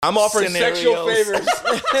I'm offering scenarios. sexual favors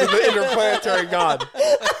to the interplanetary god.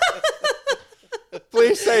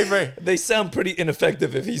 Please save me. They sound pretty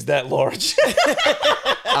ineffective if he's that large.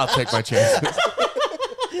 I'll take my chances.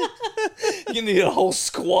 You need a whole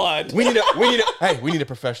squad. We need a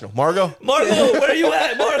professional. Margot, Margot, where are you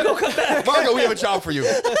at? Margot, come back. we have a job for you.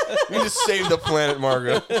 We need to save the planet,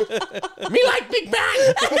 Margot. Me like Big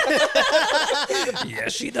Bang. Yeah,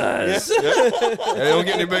 she does. Yeah, they don't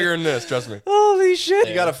get any bigger than this, trust me. Holy shit.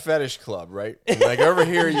 You got a fetish club, right? And like over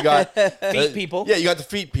here, you got Feet people. Yeah, you got the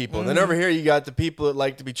feet people. And then over here, you got the people that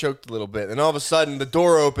like to be choked a little bit. And all of a sudden, the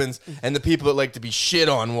door opens, and the people that like to be shit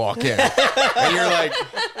on walk in. And you're like,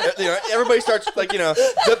 everybody starts like,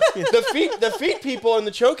 the feet people and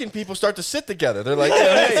the choking people start to sit together. They're like,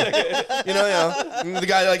 hey, the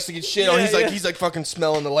guy that likes to get shit on. He's like fucking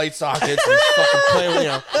smelling the light sockets and he's fucking playing,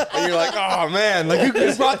 And you're like, oh man, like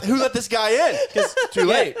who let this guy in? Because too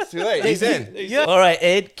late. He's in. Yeah. All right,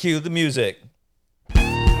 Ed, cue the music.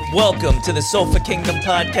 Welcome to the Sofa Kingdom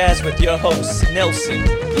podcast with your host, Nelson.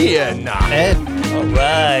 Yeah, nah. Ed. All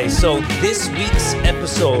right, so this week's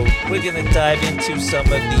episode, we're going to dive into some of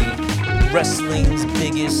the wrestling's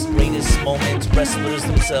biggest, greatest moments, wrestlers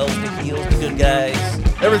themselves, the heels, the good guys.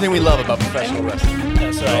 Everything we love about professional wrestling.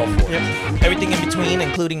 That's right. Yep. Everything in between,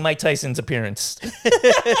 including Mike Tyson's appearance.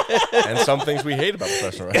 And some things we hate about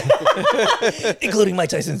professional wrestling. Including Mike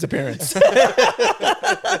Tyson's appearance.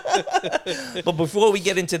 But before we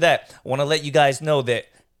get into that, I want to let you guys know that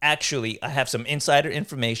actually I have some insider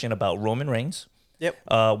information about Roman Reigns. Yep.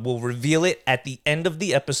 We'll reveal it at the end of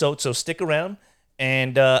the episode, so stick around,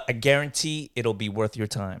 and I guarantee it'll be worth your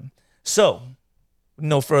time. So,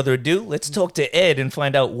 no further ado, let's talk to Ed and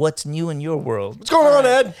find out what's new in your world. What's going on,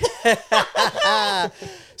 Ed?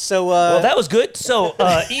 So, Well, that was good. So,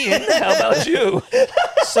 Ian, how about you?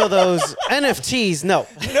 so those NFTs, no.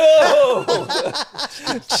 No!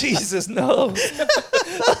 Jesus, no.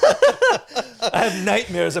 I have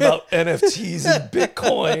nightmares about NFTs and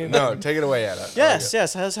Bitcoin. No, take it away, Ed. Yes.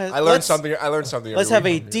 I learned something. Let's have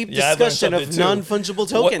a deep discussion of non-fungible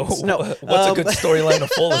tokens. What's a good storyline to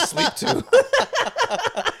fall asleep to?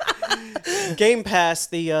 Game Pass,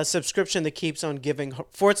 the subscription that keeps on giving.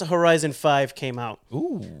 Forza Horizon 5 came out.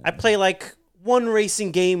 Ooh. I play like one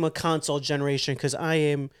racing game a console generation because I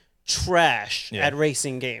am trash at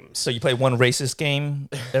racing games. So you play one racist game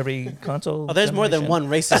every console? Oh, there's more than one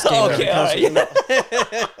racist game every console.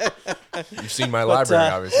 Right. You've seen my library,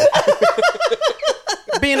 obviously.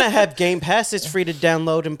 Being I have Game Pass, it's free to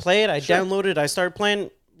download and play it. I downloaded, I started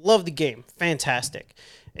playing, love the game, fantastic.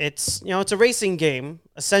 It's it's a racing game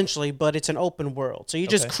essentially, but it's an open world. So you're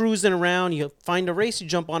just cruising around, you find a race, you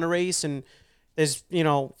jump on a race, and there's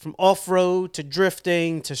from off-road to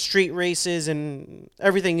drifting to street races and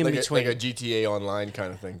everything in between. Like a GTA Online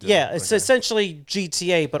kind of thing. Yeah, it's essentially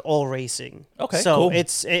GTA, but all racing. Okay, so cool.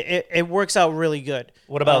 it works out really good.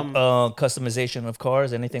 What about customization of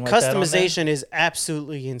cars? Anything like that? Customization is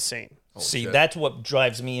absolutely insane. See, that's what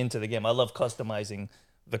drives me into the game. I love customizing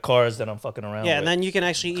the cars that I'm fucking around with. Yeah, and then you can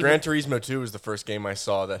actually Gran Turismo 2 was the first game I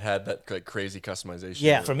saw that had that like crazy customization.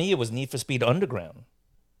 Yeah. For me, it was Need for Speed Underground.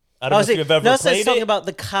 I don't know if you've ever played it. talking about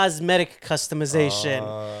the cosmetic customization,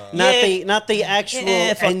 not the actual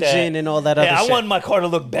engine and all that other shit. I want my car to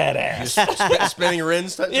look badass. Spinning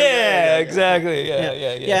rims. Yeah, exactly.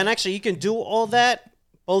 Yeah. And actually, you can do all that,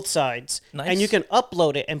 both sides, and you can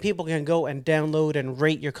upload it, and people can go and download and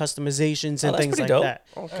rate your customizations and things like dope. that.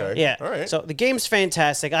 Okay. Yeah. All right. So the game's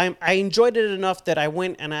fantastic. I enjoyed it enough that I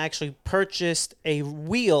went and I actually purchased a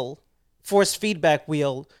wheel, force feedback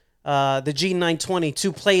wheel, the G920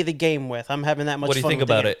 to play the game with. I'm having that much fun. What do you think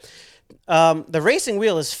about it? The racing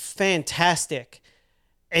wheel is fantastic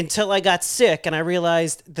until I got sick and I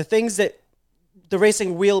realized the things that the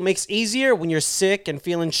racing wheel makes easier when you're sick and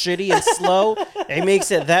feeling shitty and slow, it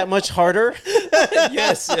makes it that much harder.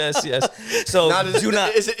 Yes. So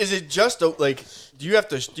Is it just like do you have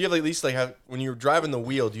at least like have when you're driving the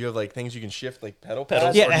wheel? Do you have like things you can shift like pedal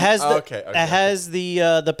pads? Yeah, it has it has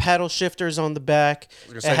the paddle shifters on the back.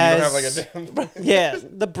 It has you don't have like a yeah,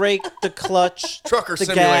 the brake, the clutch, trucker the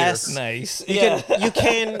simulator. gas. nice. You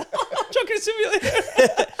can Trucker simulator.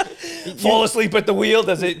 Fall asleep at the wheel.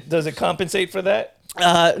 Does it compensate for that?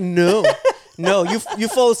 No. You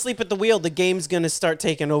fall asleep at the wheel, the game's gonna start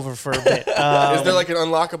taking over for a bit. Is there like an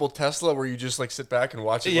unlockable Tesla where you just like sit back and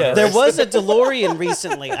watch it? Yeah. There was a DeLorean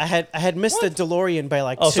recently. I had missed the DeLorean by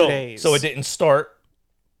like 2 days. So it didn't start.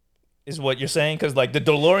 Is what you're saying? Because like the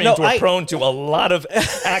DeLoreans No, were prone to a lot of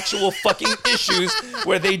actual fucking issues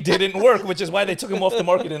where they didn't work, which is why they took them off the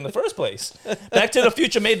market in the first place. Back to the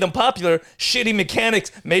Future made them popular. Shitty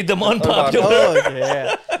mechanics made them unpopular.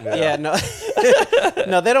 Oh yeah. No,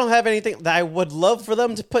 no, they don't have anything. I would love for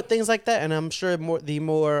them to put things like that, and I'm sure the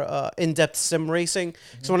more in-depth sim racing.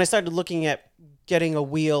 So when I started looking at getting a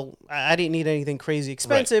wheel, I didn't need anything crazy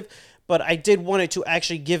expensive. But I did want it to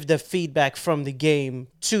actually give the feedback from the game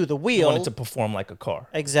to the wheel. You want it to perform like a car.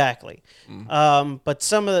 Exactly. But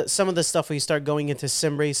some of the stuff when you start going into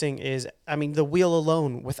sim racing is, I mean, the wheel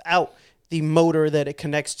alone without the motor that it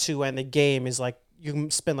connects to and the game is like, you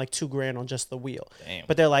can spend like $2,000 on just the wheel. Damn.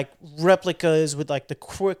 But they're like replicas with like the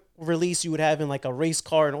quick release you would have in like a race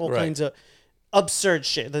car and all kinds of absurd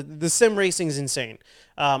shit. The sim racing is insane.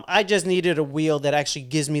 I just needed a wheel that actually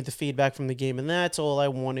gives me the feedback from the game, and that's all I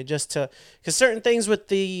wanted. Just to, because certain things with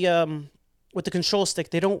the control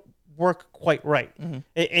stick, they don't work quite right.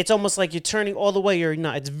 It's almost like you're turning all the way or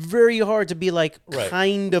not. It's very hard to be like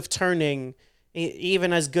kind of turning,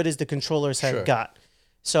 even as good as the controllers have got.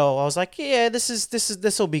 So I was like, yeah,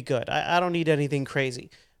 this will be good. I don't need anything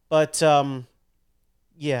crazy, but.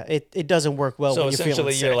 Yeah, it doesn't work well. So when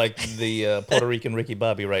essentially, you're you're like the Puerto Rican Ricky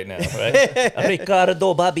Bobby right now, right?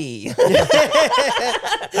 Ricardo Bobby. I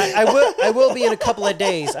will be in a couple of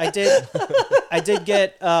days. I did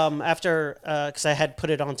get after because I had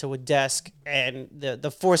put it onto a desk, and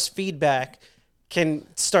the force feedback can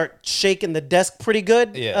start shaking the desk pretty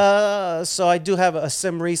good. Yeah. So I do have a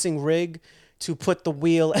sim racing rig to put the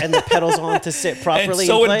wheel and the pedals on to sit properly. And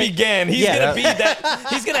so and it began. He's gonna be that.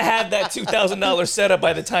 He's gonna have that $2,000 setup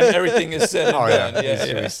by the time everything is said and done.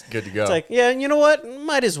 Yeah. He's good to go. It's like, yeah, and you know what?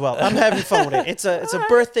 Might as well. I'm having fun with it. It's a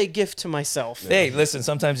birthday gift to myself. Hey, listen.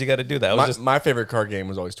 Sometimes you got to do that. My favorite car game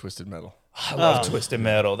was always Twisted Metal. I love Twisted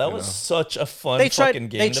Metal. That was such a fun They fucking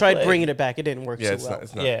game. They to tried play. bringing it back. It didn't work so well.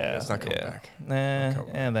 It's not coming back.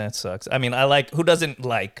 And that sucks. I mean, who doesn't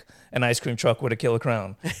like an ice cream truck with a killer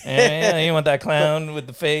clown? You want that clown with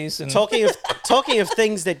the face and Talking of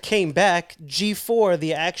things that came back, G4,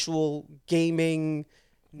 the actual gaming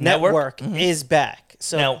network, is back.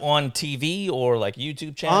 So now on TV or like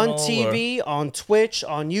YouTube channel? on TV, on Twitch,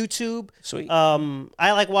 on YouTube. Sweet.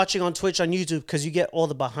 I like watching on Twitch, on YouTube, because you get all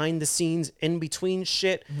the behind the scenes in between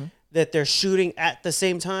shit that they're shooting at the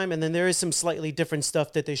same time, and then there is some slightly different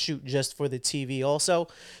stuff that they shoot just for the TV also.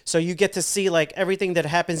 So you get to see like everything that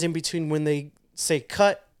happens in between when they say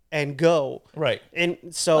cut and go. Right. And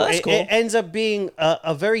so that's cool. it ends up being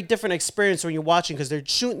a very different experience when you're watching, because they're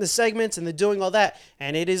shooting the segments and they're doing all that,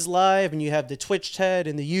 and it is live, and you have the Twitch chat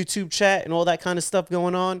and the YouTube chat and all that kind of stuff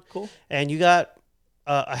going on. Cool. And you got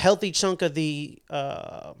a healthy chunk of the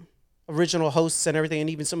original hosts and everything, and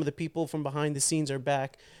even some of the people from behind the scenes are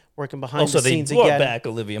back working behind the scenes they brought again. back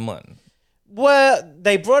Olivia Munn. Well,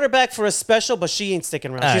 they brought her back for a special, but she ain't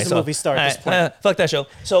sticking around. She's a movie star at this point. Fuck that show.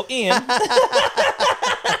 So, Ian,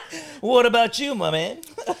 what about you, my man?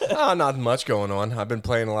 Not much going on. I've been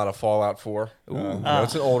playing a lot of Fallout 4.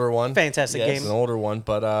 It's an older one. Fantastic Yes. game. It's an older one,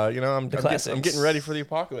 but I'm classics. getting ready for the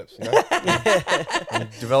apocalypse. You know? I'm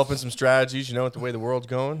developing some strategies. You know, with the way the world's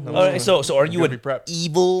going. All right, so are you gonna an be prepped.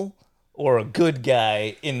 evil or a good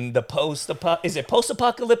guy in the is it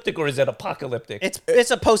post-apocalyptic or is it apocalyptic?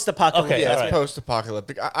 It's a post-apocalyptic. Okay, Yeah, it's all right.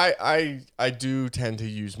 post-apocalyptic. I do tend to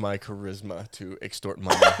use my charisma to extort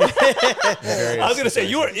money. I was gonna say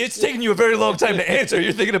it's taking you a very long time to answer.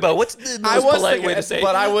 You're thinking about what's the most was polite thinking way to it, say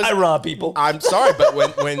but I rob people. I'm sorry, but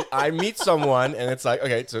when I meet someone and it's like,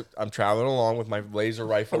 okay, so I'm traveling along with my laser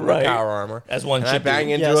rifle and my Right. power armor, As one and I should bang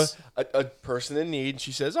do. into Yes. a person in need.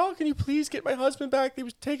 She says, "Oh, can you please get my husband back? He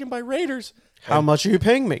was taken by raiders." How much are you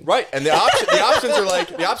paying me? Right, and the options are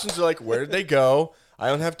like, where did they go? I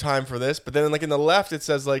don't have time for this. But then, like in the left, it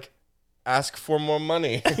says like, ask for more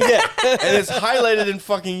money. Yeah. And it's highlighted in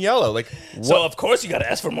fucking yellow. Like, So of course you got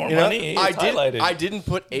to ask for more you know, money. It's highlighted. I didn't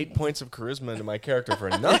put 8 points of charisma into my character for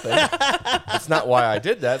nothing. That's not why I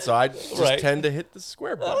did that. So I just Right. tend to hit the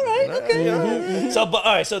square button. All right, And okay. So, but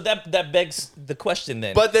all right, so that begs the question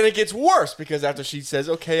then. But then it gets worse because after she says,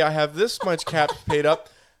 "Okay, I have this much caps paid up,"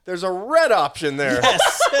 there's a red option there.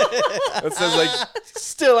 Yes. That says like,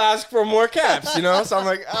 "Still ask for more caps." You know, so I'm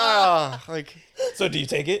like, like. so do you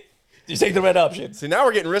take it? Do you take the red option? See, now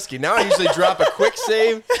we're getting risky. Now I usually drop a quick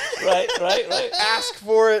save, Right. ask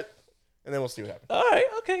for it, and then we'll see what happens. All right,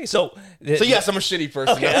 okay. So Yes, I'm a shitty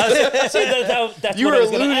person. Okay, that's You what were I was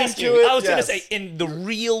going to alluding ask to you. it, I was going to yes. say, in the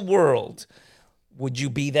real world, would you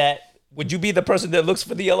be that? Would you be the person that looks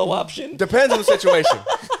for the yellow option? Depends on the situation.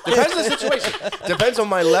 Depends on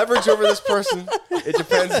my leverage over this person. It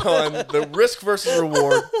depends on the risk versus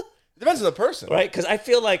reward. Depends on the person. right? Because I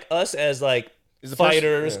feel like us as like the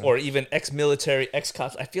fighters person- yeah. or even ex-military,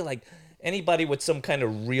 ex-cops, I feel like anybody with some kind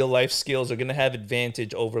of real life skills are gonna have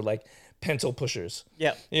advantage over like pencil pushers.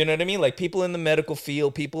 Yeah. You know what I mean? Like people in the medical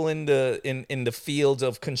field, people in the fields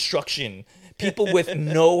of construction, people with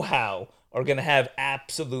know-how are gonna have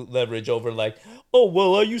absolute leverage over like, oh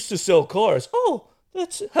well, I used to sell cars. Oh,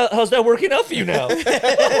 how's that working out for you now?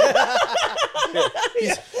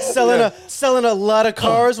 Selling a lot of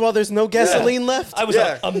cars while there's no gasoline left. I was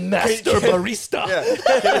Yeah. a master barista.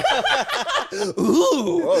 Yeah.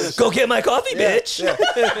 Ooh, go get my coffee, bitch. Yeah.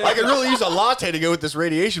 I could really use a latte to go with this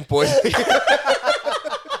radiation poisoning.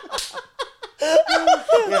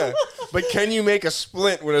 Yeah. But can you make a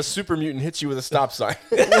splint when a super mutant hits you with a stop sign?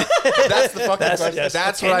 That's the fucking question. Yes.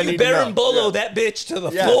 That's Can what I you need to know. Berimbolo that bitch to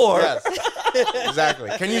the Yes, floor? yes. Exactly.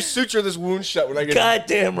 Can you suture this wound shut when I get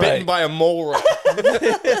Goddamn bitten right. by a mole rat?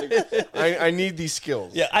 I need these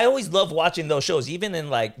skills. Yeah, I always love watching those shows, even in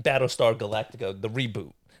like Battlestar Galactica, the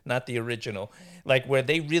reboot, not the original, like where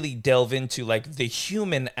they really delve into like the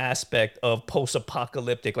human aspect of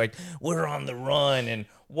post-apocalyptic, like we're on the run and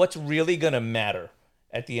what's really gonna matter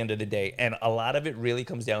at the end of the day. And a lot of it really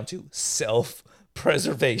comes down to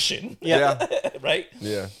self-preservation. Yeah. Right?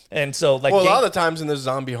 Yeah. And so like Well, a lot of the times in those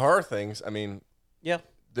zombie horror things, I mean, Yeah.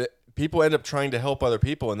 the people end up trying to help other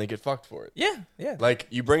people and they get fucked for it. yeah. Like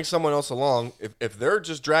you bring someone else along, if they're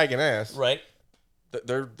just dragging ass, Right.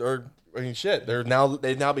 they're I mean shit, they've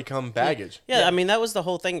now become baggage. Yeah, I mean that was the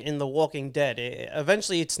whole thing in The Walking Dead.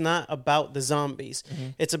 Eventually, it's not about the zombies;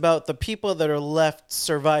 it's about the people that are left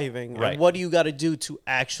surviving. Right. And what do you got to do to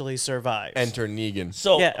actually survive? Enter Negan.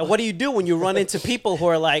 So yeah, and what do you do when you run into people who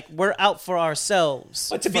are like, "We're out for ourselves"?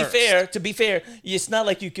 But to first. be fair, it's not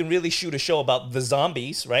like you can really shoot a show about the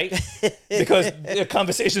zombies, right? Because the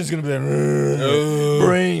conversation is going to be like,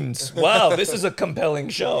 brains. Wow, this is a compelling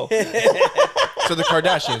show. So the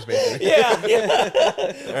Kardashians, basically.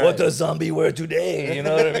 Yeah. What does zombie wear today? You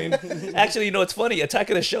know what I mean? Actually, you know, it's funny. Attack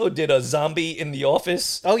of the Show did a zombie in the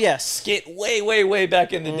office Oh yes, skit way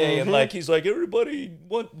back in the day. And like, he's like, everybody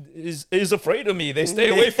is afraid of me. They stay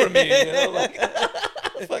away from me. You know, like,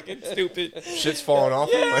 fucking stupid. Shit's falling off.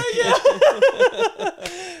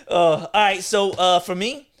 All right, so for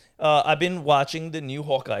me, I've been watching the new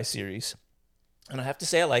Hawkeye series, and I have to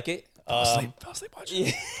say I like it. Fell asleep watching.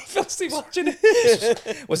 Fell asleep watching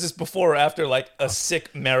it. Was this before or after like a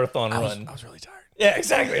sick marathon run? I was really tired. Yeah,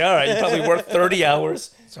 exactly. All right, you probably worked 30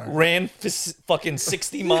 hours, ran fucking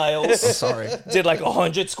 60 miles, Sorry. did like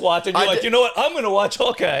 100 squats, and you're I like, did- you know what? I'm gonna watch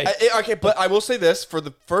Hawkeye. Okay, but I will say this: for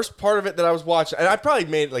the first part of it that I was watching, and I probably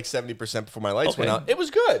made it like 70% before my lights went Okay. out. It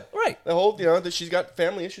was good. Right. The whole, that she's got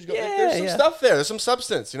family issues. Yeah, There's some yeah. stuff there. There's some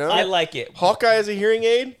substance. I like it. Hawkeye as a hearing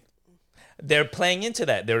aid. They're playing into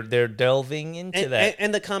that. They're delving into that.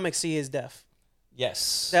 and the comics he is deaf.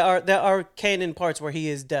 Yes. There are canon parts where he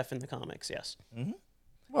is deaf in the comics. Yes.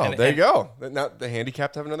 Well, And- there and- you go. Now the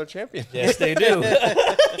handicapped have another champion. Yes, they do.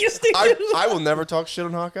 Yes, they do. I will never talk shit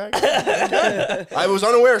on Hawkeye. I was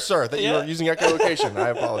unaware, sir, that you were using echolocation. I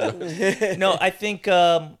apologize. No, I think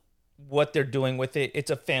what they're doing with it, it's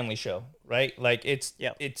a family show, right? Like it's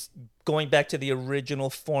going back to the original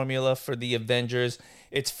formula for the Avengers.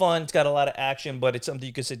 It's fun, it's got a lot of action, but it's something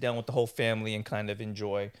you can sit down with the whole family and kind of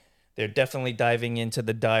enjoy. They're definitely diving into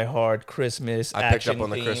the Die Hard Christmas I picked action up on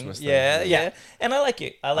the theme. Christmas thing. Yeah. And I like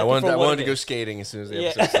it. I like it for I what wanted it to go is. skating as soon as the Yeah.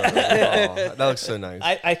 episode started. Oh, that looks so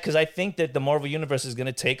nice. Because I think that the Marvel Universe is going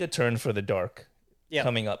to take a turn for the dark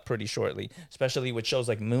coming up pretty shortly, especially with shows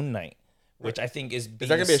like Moon Knight, which I think is that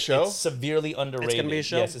gonna be a show? it's severely underrated. gonna be a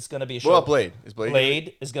show? Yes, it's going to be a show. What about Blade? Is Blade?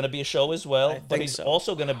 Blade is going to be a show as well, but think he's so.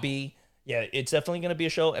 also going to be it's definitely going to be a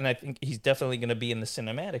show, and I think he's definitely going to be in the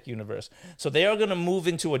cinematic universe. So they are going to move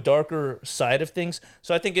into a darker side of things.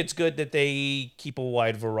 So I think it's good that they keep a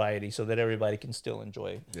wide variety so that everybody can still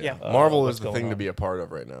enjoy. Yeah. Marvel what's is the going thing to on. be a part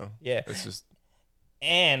of right now. Yeah. It's just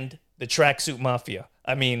And the Tracksuit Mafia.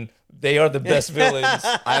 I mean, they are the best villains.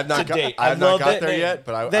 I have not to date. I have I not love got that there name. yet,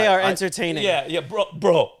 but They are I- entertaining. Yeah,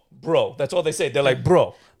 bro. That's all they say. They're like,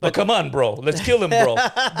 bro. But come on, bro. Let's kill him, bro.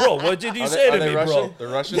 Bro, what did you say Are to they me, Russian? bro? They're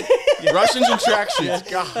Russian. Russians in tracksuits.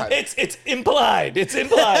 God. It's implied. It's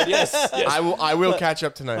implied. Yes. I will catch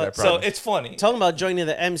up tonight. I promise. So it's funny. Talking about joining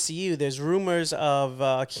the MCU, there's rumors of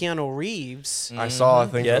Keanu Reeves I saw a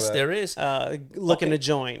thing. Yes, for that. there is. looking to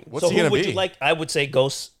join. What's so he who gonna would be? you like? I would say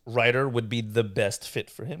Ghost Rider would be the best fit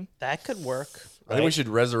for him. That could work. I think we should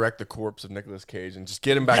resurrect the corpse of Nicolas Cage and just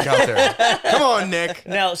get him back out there. Come on, Nick.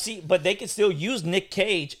 Now, see, but they could still use Nick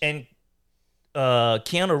Cage, and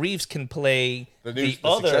Keanu Reeves can play the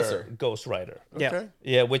other successor. Ghost Rider. Yeah. Okay.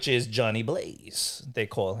 Yeah, which is Johnny Blaze. They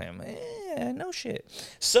call him. Yeah, no shit.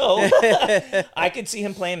 So I could see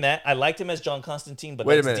him playing that. I liked him as John Constantine, but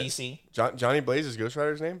Wait a that's minute. DC. Johnny Blaze is Ghost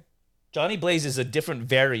Rider's name? Johnny Blaze is a different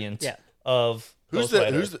variant Yeah. of Who's Ghost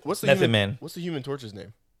Rider. what's the Method human, Man? What's the Human Torch's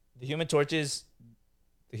name? The Human Torch is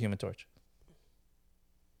the Human Torch.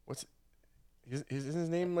 Isn't his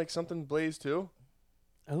name like something Blaze too?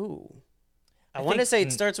 Oh. I I want to think- say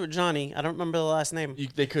it starts with Johnny. I don't remember the last name.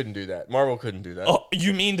 They couldn't do that. Marvel couldn't do that. Oh,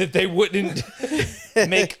 you mean that they wouldn't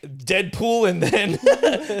make Deadpool and then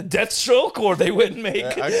Deathstroke, or they wouldn't make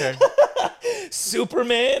Okay.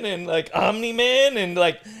 Superman and like Omni-Man and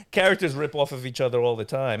like characters rip off of each other all the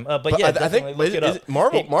time. But yeah, I definitely think look it up.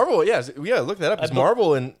 Marvel. Hey, Marvel. Yeah, look that up. It's I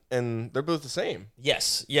Marvel and they're both the same.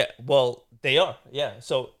 yes, yeah. Well, they are. Yeah.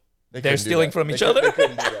 So They they're couldn't do stealing that. from They each could- other. They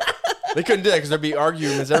couldn't do that. They couldn't do that because there'd be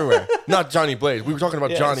arguments everywhere. Not Johnny Blaze. We were talking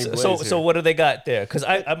about Yeah, Johnny so, Blaze. so, here. so what do they got there? Because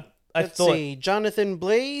I Let's thought see. Jonathan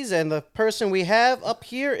Blaze, and the person we have up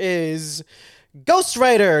here is Ghost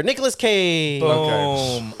Rider, Nicolas Cage. boom.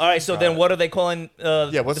 Okay. All right. So then, what are they calling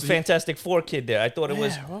what's the the- Fantastic Four kid there? I thought it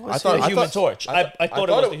was. what I was thought the Human Torch. I thought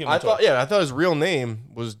it was the Human Torch. I thought his real name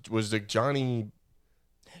was like Johnny.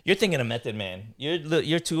 You're thinking of Method Man.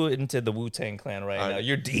 You're too into the Wu-Tang Clan right now.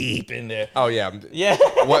 You're deep in there. Oh yeah, Yeah.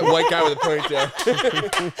 white guy with a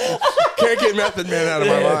ponytail. Can't get Method Man out of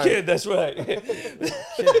my Yeah, mind. kid, that's right.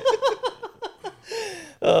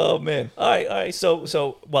 Oh man. All right.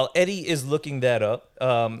 So while Eddie is looking that up,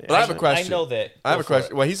 But I have a question. I know that. I have Go a for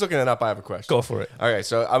question. Well, he's looking it up. I have a question. Go for it. Okay,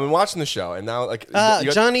 so I've been watching the show, and now like you got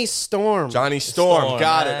Johnny Storm. Johnny Storm. Storm.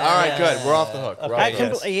 Got it. All right, good. We're off the hook. We're off I the Okay.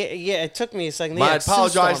 hook. yeah, it took me a second. I Yeah, Sue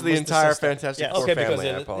apologize Storm to the was entire sister. Fantastic Yes. Four Okay, because family.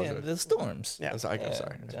 I of apologize. the storms. Yeah. I'm sorry. I Johnny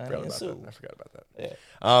forgot and about Sue. that. I forgot about that.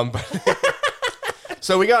 Yeah. But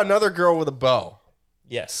so we got another girl with a bow.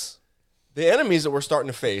 Yes. The enemies that we're starting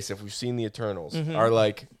to face, if we've seen the Eternals, Mm-hmm. are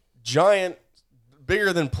like giant,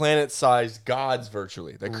 bigger than planet-sized gods,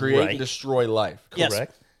 virtually, that create Right. and destroy life. Yes.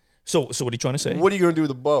 Correct. So what are you trying to say? What are you going to do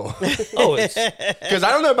with a bow? Oh, it's, Because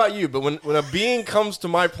I don't know about you, but when a being comes to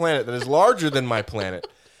my planet that is larger than my planet,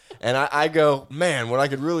 and I go, man, what I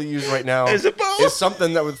could really use right now Is a bow. is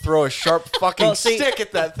something that would throw a sharp fucking Well, see, stick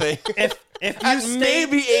at that thing. If you At stayed,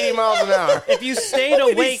 maybe 80 miles an hour. if you stayed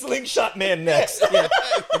He's awake, Slingshot Man next. yeah,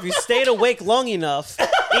 if you stayed awake long enough,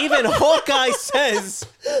 even Hawkeye says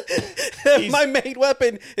that my main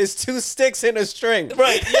weapon is 2 sticks and a string.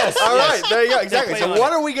 Right. Yes. All yes. right, there you go. Exactly. Definitely So on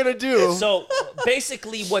what it. are we going to do? So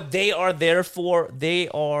basically, what they are there for, they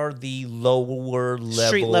are the lower level,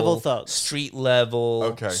 Street level thugs. street level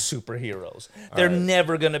Okay. superheroes. They're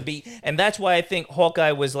never gonna be, and that's why I think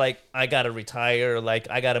Hawkeye was like, I gotta retire, like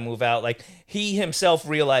I gotta move out. Like he himself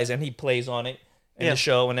realized, and he plays on it in Yeah. the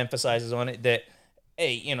show and emphasizes on it that.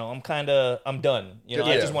 Hey, I'm done. I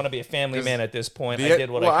Yeah. just want to be a family man at this point. The- I did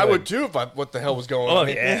what well, I could. would too if what the hell was going Oh, on.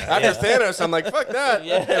 yeah, After Thanos, I'm like, fuck that.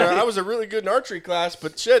 Yeah. I was a really good in archery class,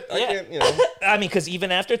 but shit, I Yeah. can't, I mean, because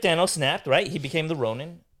even after Thanos snapped, right, he became the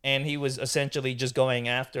Ronin, and he was essentially just going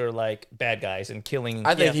after like bad guys and killing.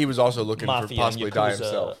 I think he was also looking Mafia for and possibly die Yakuza.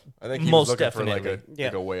 himself. I think he Most was looking for definitely.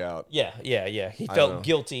 like a way out. Yeah. He know. felt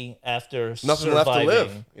guilty after Nothing surviving.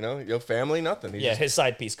 left to live. Your family, nothing. He Yeah, just- his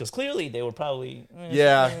side piece, because clearly they were probably.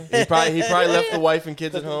 yeah. He probably left the wife and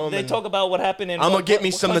kids at home. They and talk about what happened in. I'm gonna what- get me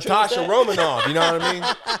what some country was Natasha that? Romanoff. You know what I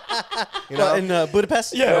mean? You know? In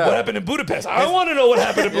Budapest? Yeah, Yeah. what happened in Budapest? I want to know what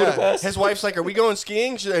happened in Yeah. Budapest. His wife's like, "Are we going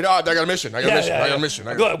skiing?" She's like, "Oh, I got a mission. I got a mission.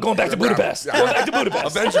 Going back to Budapest. Yeah. Going back to Budapest.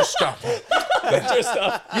 Avengers stuff. Avengers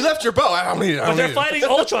stuff. You left your bow. I don't need it. I But don't they're need it. fighting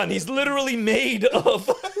Ultron. He's literally made of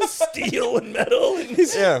steel and metal and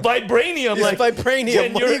Yeah. vibranium. He's like vibranium.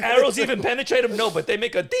 Can What do your you- arrows even penetrate him? No, but they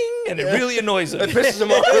make a ding, and it really annoys him. It pisses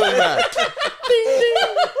him off really bad.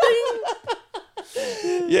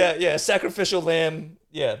 Yeah. Sacrificial lamb.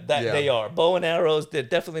 Yeah, Yeah. they are. Bow and arrows. They're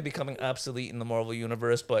definitely becoming obsolete in the Marvel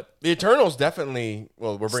universe. But The Eternals definitely.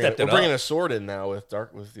 Well, we're Stepped it bringing up. a sword in now with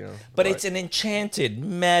but it's an enchanted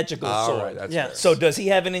magical all sword. right. That's Yeah. fair. So does he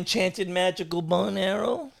have an enchanted magical bow and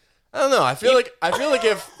arrow? I don't know. I feel like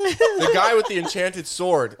if the guy with the enchanted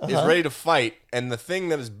sword is ready to fight, and the thing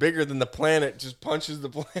that is bigger than the planet just punches the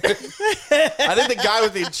planet, I think the guy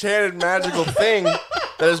with the enchanted magical thing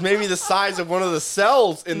that is maybe the size of one of the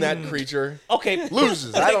cells in that creature Okay,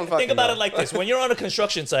 loses. I don't fucking think about know. it like this: when you're on a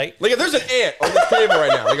construction site, Like if there's an ant on this table right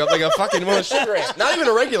now, like a fucking a sugar ant, not even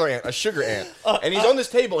a regular ant, a sugar ant, and he's on this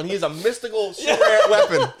table and he has a mystical sugar ant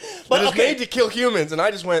weapon that is okay. made to kill humans, and I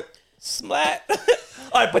just went, splat.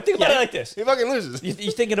 All right, but think about it like this: he fucking loses.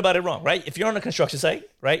 you're thinking about it wrong, right? If you're on a construction site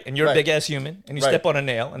right? And you're a Right. big ass human, and you Right. step on a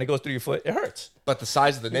nail, and it goes through your foot. It hurts. But the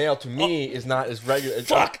size of the nail to me is not as regular.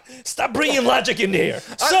 Fuck! Stop bringing logic into here.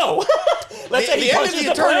 So, let's say he the end of punches the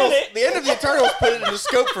the Eternals. planet. The end of the Eternals put it in the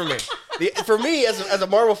scope for me. For me, as a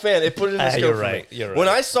Marvel fan, it put it in the scope you're for right, me. you're right. When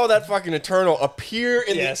I saw that fucking Eternal appear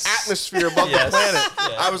in Yes. the atmosphere above Yes. the planet,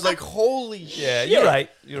 Yeah. I was like, "Holy shit!" Yeah, you're right.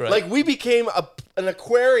 You're right. Like we became an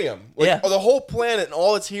aquarium. Like, Yeah. the whole planet and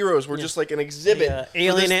all its heroes were just like an exhibit The, for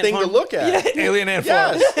alien this ant thing to farm? look at. Alien ant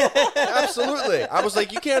farm. Yes, absolutely. I was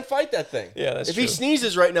like, you can't fight that thing. Yeah, that's if true. he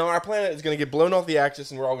sneezes right now, our planet is going to get blown off the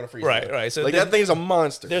axis, and we're all going to freeze. Right, to death. right. So like there's- that thing's a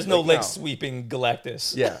monster. There's no Like, leg sweeping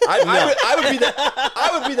Galactus. Yeah, I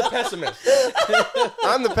would be the pessimist.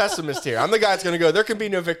 I'm the pessimist here. I'm the guy that's going to go. There can be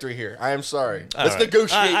no victory here. I am sorry. Let's All right.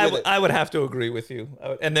 negotiate with it. I would have to agree with you.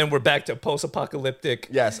 And then we're back to post-apocalyptic.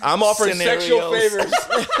 Yes, I'm offering sexual Scenarios. favors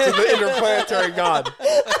to the interplanetary god.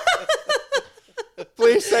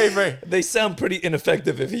 Please save me. They sound pretty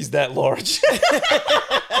ineffective if he's that large.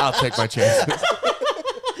 I'll take my chances.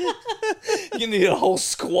 You need a whole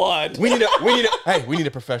squad. We need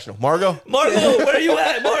a professional. Margot, Margot, where are you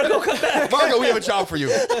at? Margot, come back. Margot, we have a job for you.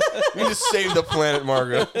 We need to save the planet,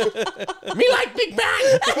 Margot. Me like Big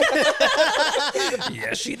Bang.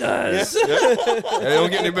 Yes, she does. Yeah, it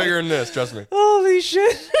don't get any bigger than this. Trust me. Holy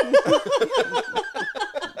shit.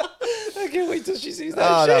 I can't wait till she sees that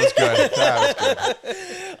Oh, that shit. was good. That was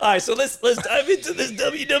good. All right, so let's dive into this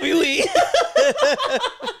WWE.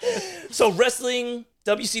 So wrestling,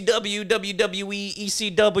 WCW, WWE,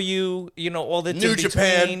 ECW, you know, all the New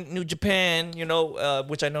Japan. New Japan, you know,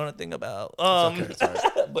 which I know nothing about. It's all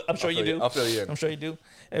right. But I'm sure you do. I'll fill you in. I'm sure you do.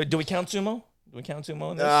 Do we count sumo? Do we count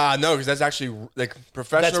sumo in this? No, because that's actually like That's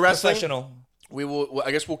professional wrestling. professional. We will.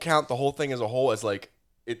 I guess we'll count the whole thing as a whole as like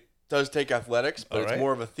it does take athletics, but All it's right.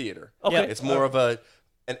 more of a theater. Okay. It's more of an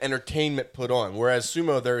entertainment put on. Whereas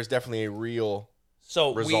sumo, there is definitely a real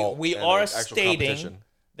So result. we and are an actual stating competition.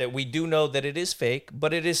 that we do know that it is fake,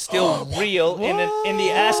 but it is still real in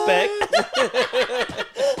the aspect.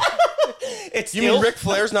 It's You still mean Ric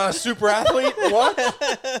Flair's not a super athlete? What?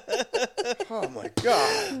 Oh my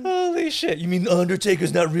god! holy shit. You mean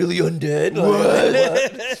Undertaker's not really undead?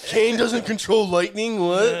 What? Kane doesn't control lightning.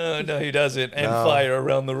 What? No, he doesn't. And fire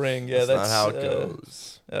around the ring. Yeah, That's that's not how it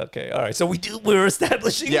goes. Okay, all right. So we're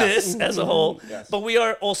establishing Yes. this as a whole, Yes. but we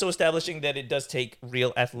are also establishing that it does take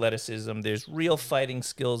real athleticism. There's real fighting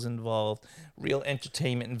skills involved, real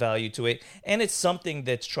entertainment and value to it, and it's something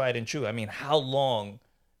that's tried and true. I mean, how long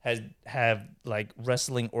have like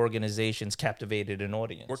wrestling organizations captivated an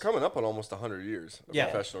audience? We're coming up on almost 100 years of Yeah.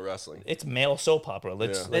 professional wrestling. It's male soap opera. Yeah.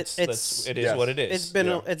 It is It's- what it is.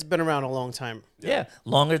 It's been around a long time. yeah,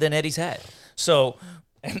 longer than Eddie's had. So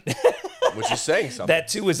Which is saying something. that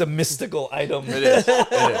too is a mystical item. It is.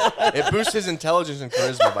 It boosts his intelligence and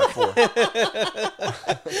charisma by 4.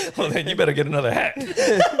 Well, then you better get another hat.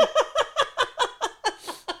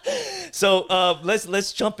 So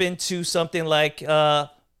let's jump into something like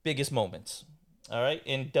biggest moments. All right,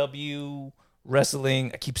 in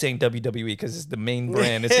wrestling, I keep saying WWE because it's the main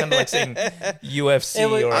brand. It's kind of like saying UFC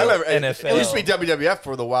or I remember NFL. it used to be WWF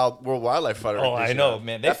for the World Wildlife Fighter. Oh, I know,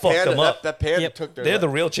 man. They That fucked panda, them up. That panda Yep. took their They're the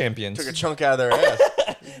real champions. took a chunk out of their ass.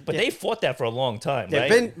 But they fought that for a long time, Yeah,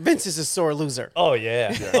 right? Vince is a sore loser. Oh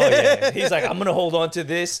yeah. Oh yeah. He's like, I'm gonna hold on to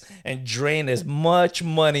this and drain as much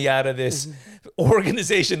money out of this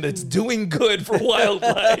organization that's doing good for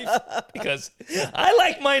wildlife because I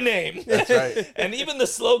like my name. That's right. And even the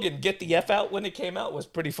slogan "Get the F out" when it came out was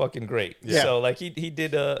pretty fucking great. Yeah. So like he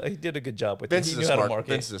did a good job with Vince it. is He a knew how to smart. market.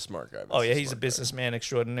 Vince is a smart guy. Oh yeah, Vince is he's a smart guy. businessman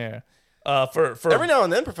extraordinaire. For Every now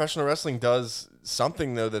and then, professional wrestling does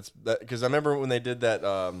something though. That's because I remember when they did that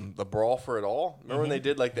the Brawl for It All. Remember when they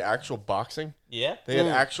did like the actual boxing? yeah. They had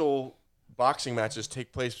actual boxing matches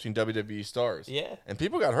take place between WWE stars. Yeah. and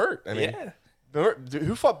people got hurt. I mean, Yeah.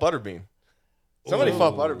 who fought Butterbean? Somebody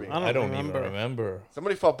fought Butterbean. I I don't remember. even remember.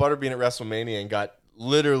 Somebody fought Butterbean at WrestleMania and got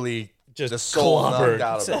literally Just the soul clobbered.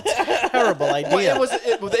 knocked out of him. Terrible Well, idea.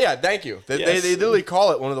 it was yeah. Thank you. They Yes. literally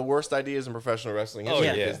call it one of the worst ideas in professional wrestling history.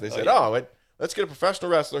 yeah. Because they Oh, said, yeah. let's get a professional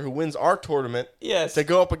wrestler who wins our tournament Yes. to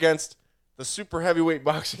go up against the super heavyweight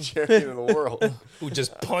boxing champion of the world. Who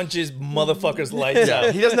just punches motherfuckers lights Yeah,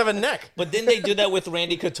 out. he doesn't have a neck. But didn't they do that with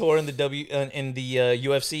Randy Couture in the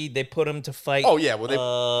UFC? They put him to fight. Oh yeah,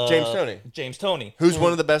 well James Toney, James Toney, who's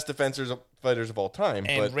one of the best fighters of all time.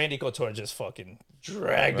 and But Randy Couture just fucking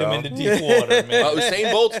dragged him Well. into deep water, man.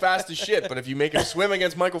 Usain Bolt's fast as shit. But if you make him swim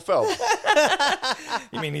against Michael Phelps,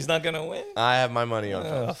 You mean he's not gonna win? I have my money on Oh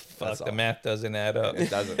Phelps. fuck, That's the all. math doesn't add up. It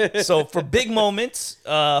doesn't. So for big moments,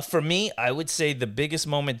 for me, I would say the biggest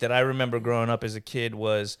moment that I remember growing up as a kid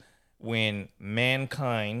was when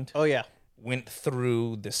Mankind Oh yeah. went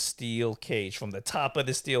through the steel cage, from the top of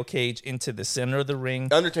the steel cage into the center of the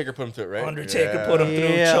ring. Undertaker put him through it, right? Undertaker put him through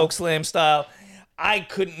chokeslam style. I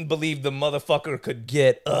couldn't believe the motherfucker could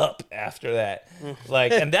get up after that.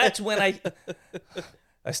 Like, and that's when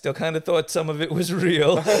I still kind of thought some of it was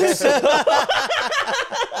real.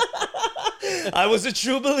 I was a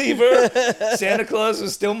true believer. Santa Claus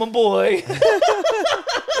was still my boy.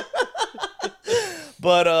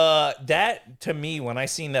 But that, to me, when I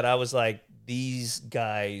seen that, I was like, these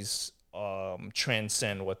guys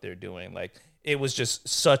transcend what they're doing. Like, it was just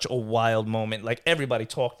such a wild moment. Like, everybody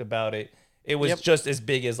talked about it. It was just as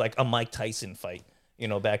big as like a Mike Tyson fight, you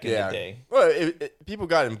know, back in the day. Well, people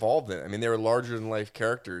got involved in it. I mean, they were larger than life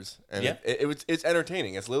characters, and it's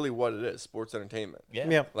entertaining. It's literally what it is: sports entertainment.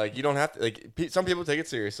 Yeah. Like, you don't have to, like, some people take it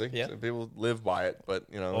seriously. Yeah. Some people live by it, but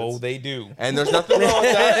you know. Oh, they do. And there's nothing wrong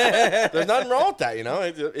with that. There's nothing wrong with that, you know.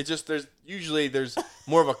 It's just there's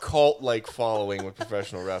more of a cult like following with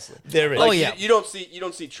professional wrestling. There is. Like, you don't see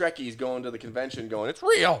Trekkies going to the convention going, it's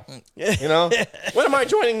real. You know, when am I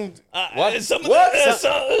joining? What? Some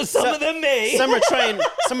of them may. Some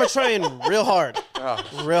are trying real hard.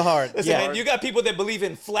 Real hard. Listen, man, you got people that believe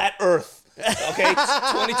in flat Earth. Okay,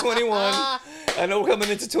 2021. I know we're coming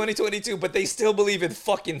into 2022, but they still believe in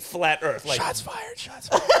fucking flat Earth. Like, Shots fired.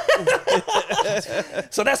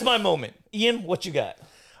 So that's my moment. Ian, what you got?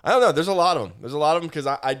 I don't know. There's a lot of them because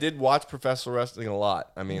I did watch professional wrestling a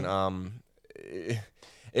lot. I mean,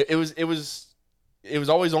 it was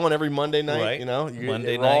always on every Monday night. Right. You know,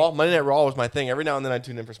 Monday Night Raw was my thing. Every now and then I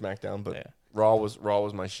tune in for SmackDown, but Yeah. Raw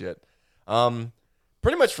was my shit.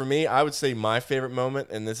 Pretty much for me, I would say my favorite moment,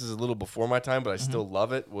 and this is a little before my time, but I still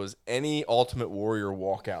love it, was any Ultimate Warrior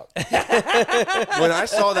walkout. When I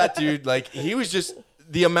saw that dude, like, he was just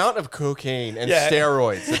the amount of cocaine and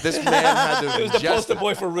steroids that this man had to It was the ingest. poster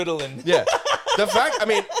boy for Ritalin. Yeah. The fact, I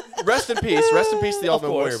mean, rest in peace to the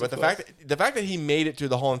Ultimate Warrior. But of the fact that he made it to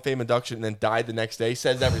the Hall of Fame induction and then died the next day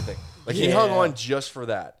says everything. Like, he hung on just for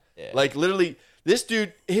that. Yeah. Like, literally, this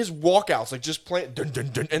dude, his walkouts, like, just playing, dun, dun,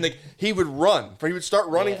 dun, and like he would run. He would start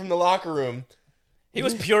running from the locker room. He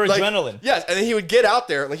was pure Like, adrenaline. Yes, and then he would get out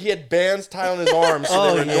there, like, he had bands tied on his arms,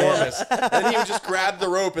 so they were enormous. And then he would just grab the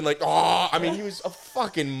rope and, like, I mean, he was a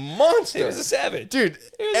fucking monster. He was a savage. Dude,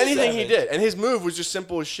 was a anything he savage. did. And his move was just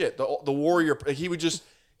simple as shit. The warrior, he would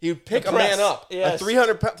pick a press. man up, Yes. a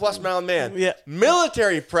 300-plus pound man, Yeah.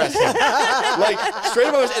 military press him, like, straight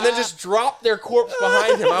above his, and then just drop their corpse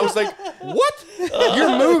behind him. I was like, what?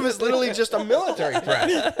 Your move is literally just a military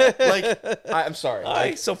press. Like, I'm sorry. All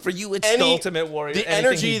right, so for you, it's the Ultimate Warrior. The Anything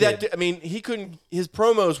energy he that, did. I mean, his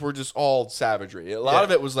promos were just all savagery. A lot of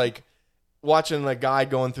it was like watching a guy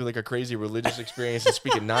going through like a crazy religious experience and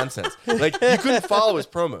speaking nonsense. Like, you couldn't follow his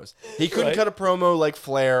promos. He couldn't Right. cut a promo like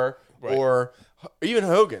Flair Right. or even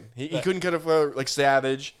Hogan. He couldn't cut a promo like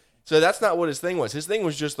Savage. So that's not what his thing was. His thing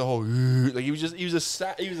was just the whole like he was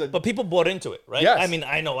a But people bought into it, right? Yes. I mean,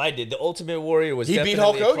 I know I did. The Ultimate Warrior was he beat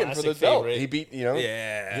definitely Hulk a Hogan for the classic belt. favorite. He beat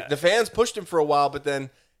Yeah. the fans pushed him for a while, but then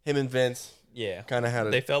him and Vince Yeah. kind of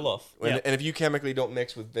had They fell off. And, Yeah. and if you chemically don't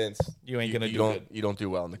mix with Vince, You ain't gonna do don't, good. You don't do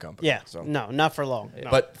well in the company. Yeah. So. No, not for long. No.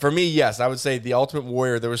 But for me, yes, I would say the Ultimate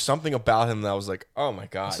Warrior. There was something about him that I was like, oh my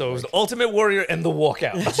god. So it was like, the Ultimate Warrior and the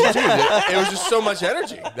walkout. dude, it was just so much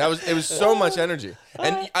energy. It was so much energy,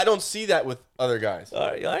 and I don't see that with other guys. All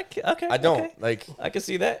right, okay. I don't okay. like. I can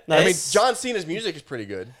see that. I mean, Nice. John Cena's music is pretty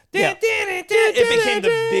good. Yeah. It became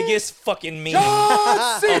the biggest fucking meme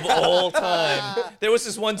of all time. There was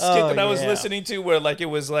this one skit that I was yeah. listening to where like it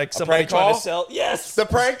was like somebody prank trying call? to sell. Yes. The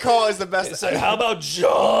prank call is the best. It's like, how about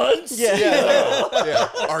John? Yeah.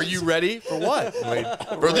 Are you ready for what?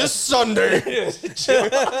 Like, for this Sunday,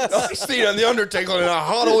 Cena and the Undertaker in a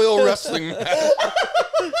hot oil wrestling match.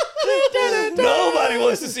 Nobody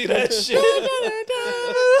wants to see that shit.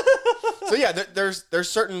 So yeah, there's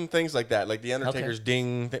certain things like that, like the Undertaker's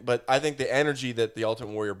ding. But I think the energy that the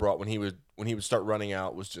Ultimate Warrior brought when he would start running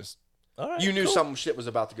out was just All right, you knew cool. something shit was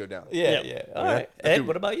about to go down. Yeah. All right. That Ed, dude-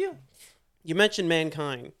 what about you? You mentioned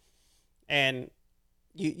Mankind, and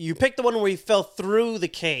you picked the one where he fell through the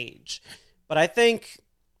cage, but I think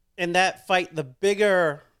in that fight the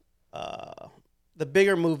bigger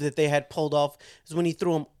move that they had pulled off is when he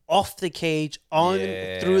threw him off the cage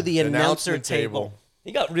through the announcer announcement table.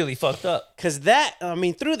 He got really fucked up. Because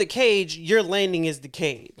through the cage, your landing is the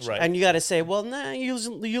cage. Right. And you got to say, well, you're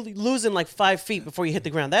losing like 5 feet before you hit the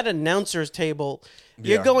ground. That announcer's table,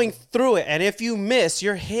 you're Yeah. going through it. And if you miss,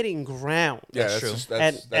 you're hitting ground. Yeah, That's that's true. just,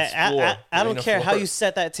 And that's floor. I don't Arena care how floor. you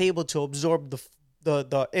set that table to absorb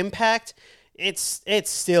the impact. It's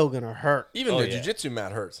still going to hurt. Even Oh, the yeah. jiu-jitsu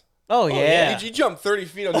mat hurts. Oh yeah. You jump 30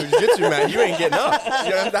 feet on the jiu-jitsu mat, you ain't getting up.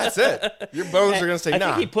 That's it. Your bones are gonna say I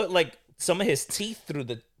nah. think he put like some of his teeth through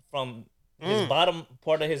from his bottom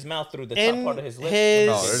part of his mouth through the top In part of his lip.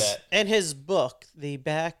 his in his book, the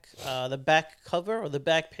back cover or the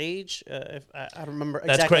back page, if I don't remember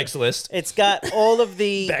That's exactly. Craigslist. It's got all of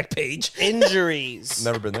the Back page. injuries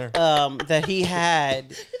Never been there. that he had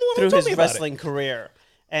one through who told his me about wrestling career,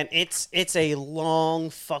 and it's a long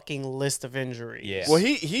fucking list of injuries. Yeah. Well,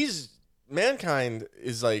 he's Mankind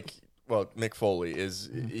is like, well, Mick Foley is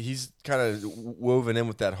he's kind of woven in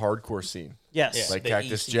with that hardcore scene. Yes. Yeah. Like The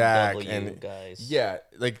Cactus ECW Jack and guys. yeah,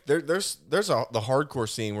 like there's the hardcore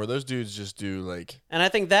scene where those dudes just do like And I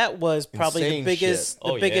think that was probably Insane the biggest shit.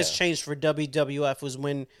 Oh, biggest yeah. change for WWF was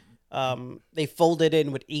when they folded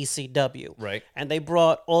in with ECW. Right. And they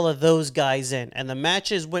brought all of those guys in, and the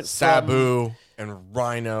matches went from Sabu and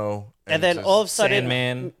Rhino, and then just- all of a sudden,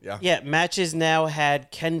 Sandman. Yeah. matches now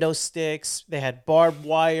had kendo sticks. They had barbed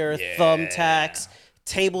wire, thumbtacks,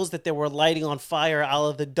 tables that they were lighting on fire, all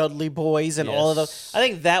of the Dudley Boys, and all of those. Yes. I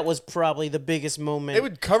think that was probably the biggest moment. they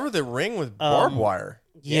would cover the ring with barbed wire.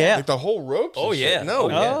 yeah. Like the whole ropes. Oh, and shit. yeah. No, Oh,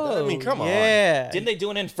 yeah. Oh, I mean, come on. yeah. Didn't they do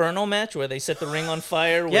an Inferno match where they set the ring on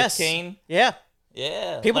fire with Yes. Kane? Yeah.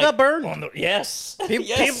 Yeah. People got burned. Yes. People,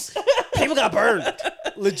 yes. people got burned.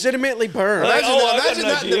 Legitimately burned. Like, Imagine, oh, I got imagine an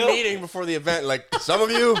that in the idea. meeting before the event. Like, some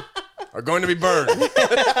of you are going to be burned.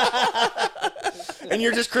 And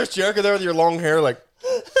you're just Chris Jericho there with your long hair, like,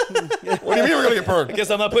 what do you mean we're going to get burned? Guess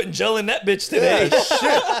I'm not putting gel in that bitch today.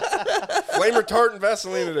 Flame retardant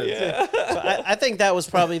Vaseline it is. So I think that was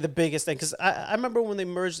probably the biggest thing, because I remember when they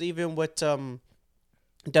merged even with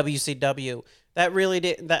WCW, that really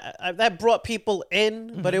did that brought people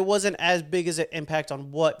in, but it wasn't as big as an impact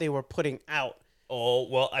on what they were putting out. Oh,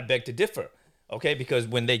 well, I beg to differ. Okay, because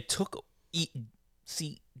when they took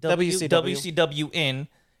WCW. WCW in,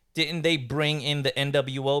 didn't they bring in the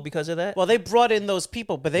NWO because of that? Well, they brought in those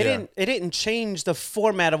people, but they Yeah. didn't. It didn't change the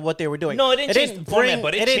format of what they were doing. no, it didn't change the format,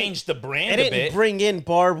 but it didn't- changed the brand It a didn't bit. bring in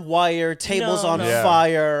barbed wire, tables No, on no. Yeah.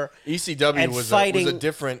 fire, ECW and was fighting a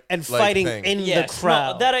different and like, fighting thing. in Yes, the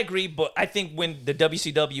crowd. no, that I agree, but I think when the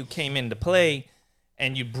WCW came into play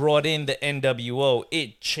and you brought in the NWO,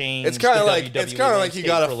 it changed. It's kind of the like WWE you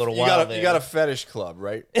got for a little you while got there. you got a fetish club,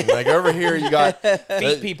 right? And like over here you got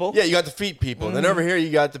Feet people. Yeah, you got the feet people. And then over here you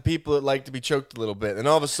got the people that like to be choked a little bit. And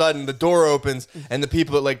all of a sudden the door opens and the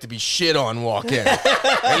people that like to be shit on walk in.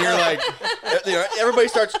 And you're like, everybody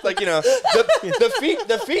starts like,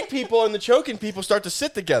 the feet people and the choking people start to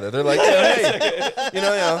sit together. They're like, hey,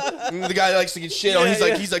 and the guy that likes to get shit on.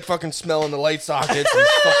 He's like fucking smelling the light sockets and he's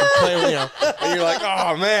fucking playing, and you're like,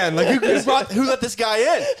 oh man, like who let this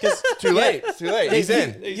guy in? Too late. He's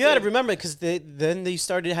in. You got to remember, because then they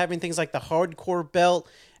started having things like the hardcore belt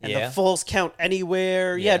and Yeah. the falls count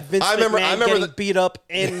anywhere. You had Vince I remember getting the- beat up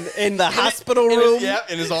in the hospital room,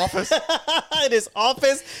 In his office. in his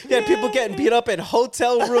office. You had people getting beat up in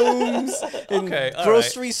hotel rooms, in Okay, all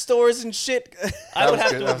grocery stores and shit. I would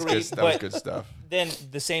have That to was agree, good. That was but good stuff. then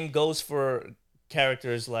the same goes for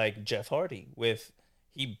characters like Jeff Hardy.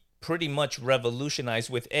 He pretty much revolutionized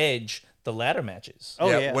with Edge the ladder matches.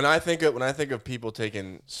 Oh, yeah. When I think of people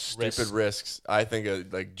taking stupid risks, I think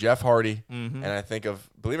of like Jeff Hardy, and I think of,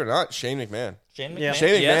 believe it or not, Shane McMahon. Shane McMahon, Yeah. Shane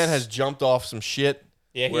McMahon yes. has jumped off some shit.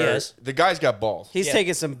 Yeah, he where has. The guy's got balls. He's Yeah.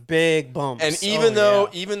 taking some big bumps. And even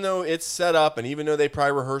though it's set up, and even though they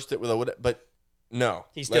probably rehearsed it with but no,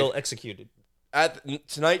 He still Like, executed.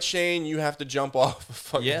 tonight, Shane, you have to jump off a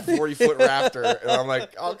fucking Yeah. 40-foot rafter, and I'm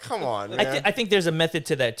like, oh come on, man. I think there's a method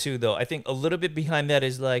to that too, though. I think a little bit behind that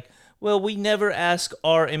is like, well, we never ask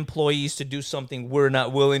our employees to do something we're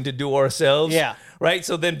not willing to do ourselves. Yeah. Right?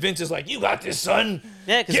 So then Vince is like, you got this, son.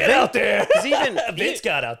 Yeah, 'cause Get Vin- out there. 'cause even Vince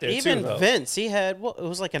got out there even too, though. Vince, he had it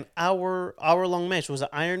was like an hour long match. It was an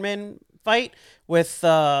Iron Man fight with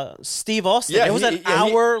Steve Austin. Yeah, it was he- an yeah,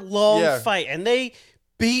 he- hour long yeah. fight, and they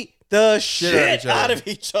beat the shit out out of of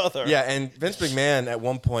each other. Yeah, and Vince McMahon at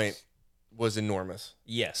one point was enormous.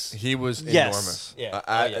 Yes. He was Yes. enormous. Yeah.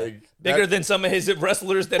 I- Oh, yeah. I- Bigger that- than some of his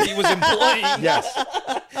wrestlers that he was employing. Yes,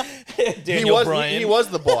 Daniel Bryan. he was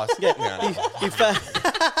the boss. Yeah, He found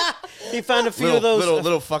he found a few little, of those.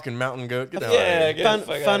 little fucking mountain goat. Get the hell Yeah, out of here. get Found, the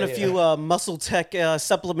fuck found a outta few here. muscle tech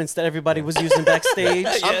supplements that everybody was using backstage.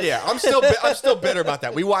 I'm still bitter about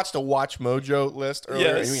that. We watched a Watch Mojo list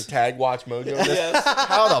earlier. Yes. You mean tag Watch Mojo list? Yes.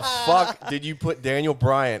 How the fuck did you put Daniel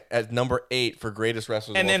Bryan at number 8 for greatest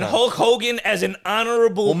wrestlers? And of all then time? Hulk Hogan as an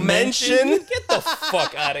honorable mention. mention? Get the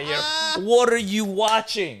fuck out of here. What are you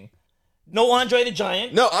watching? No Andre the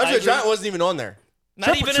Giant. No, Andre I the Giant agree. wasn't even on there.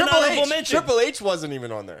 Not even an honorable mention. Triple H wasn't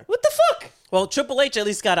even on there. What the fuck? Well, Triple H at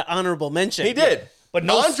least got an honorable mention. He did. But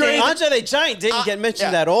no Sting. Andre the Giant didn't get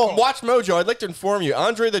mentioned at all. Watch Mojo. I'd like to inform you.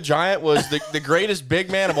 Andre the Giant was the greatest big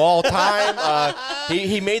man of all time.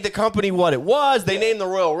 He made the company what it was. They named the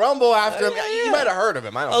Royal Rumble after him. You might have heard of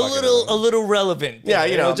him. I don't fucking know. A little relevant. Yeah,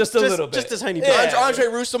 you know, just a little bit. Just a tiny Yeah. bit. Andre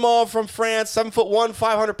Roussimoff from France, 7'1",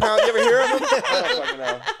 500 pounds. You ever hear of him? I don't fucking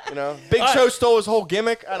know. You know, Big Show stole his whole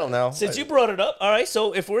gimmick. I don't know. Since you brought it up, all right.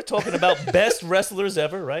 So if we're talking about best wrestlers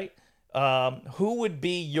ever, right? Who would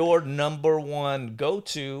be your number one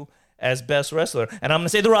go-to as best wrestler? And I'm gonna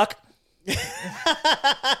say The Rock.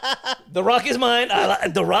 The Rock is mine.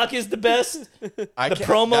 The Rock is the best. The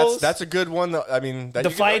promos. That's a good one. Though. I mean, the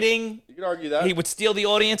fighting. You could argue that he would steal the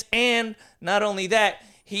audience, and not only that,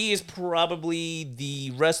 he is probably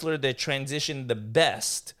the wrestler that transitioned the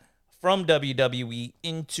best from WWE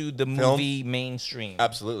into the movie mainstream.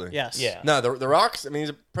 Absolutely. Yes. Yeah. No, the Rock's. I mean, he's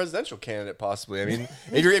a presidential candidate, possibly. I mean,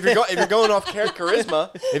 if you're going off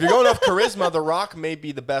charisma, The Rock may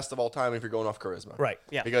be the best of all time. If you're going off charisma, Right.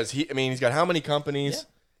 Yeah. Because he's got how many companies?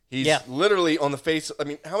 He's literally on the face. I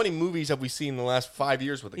mean, how many movies have we seen in the last 5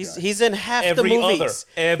 years with the guy? He's in half Every the movies.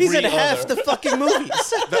 other. He's in Every half other. the fucking movies.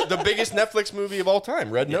 the biggest Netflix movie of all time,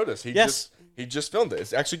 Red Notice. He just filmed it.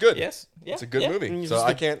 It's actually good. Yes. Yeah. It's a good movie. And So just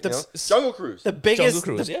I can't. the- Jungle Cruise. The biggest,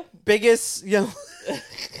 Jungle Cruise, the yeah. biggest,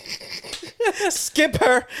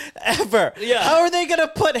 skipper ever. Yeah. How are they gonna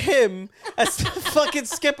put him as the fucking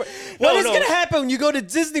skipper? What is gonna happen when you go to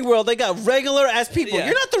Disney World? They got regular ass people. Yeah.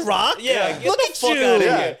 You're not The Rock. Yeah. Get Look the at fuck you. outta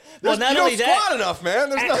Yeah. here. Well, not you only don't that, squat enough, man.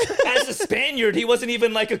 There's no. as a Spaniard, he wasn't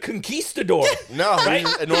even like a conquistador. No, Right?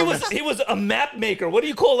 he's enormous. He was a map maker. What do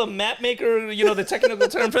you call a map maker? You know, the technical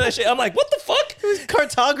term for that shit. I'm like, what the fuck?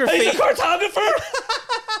 Cartography. He's a cartographer?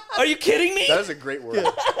 Are you kidding me? That is a great word.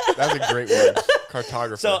 That's a great word.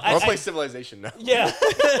 Cartographer. So I want to I- play Civilization now. Yeah.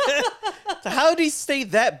 So how did he stay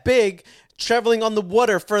that big, traveling on the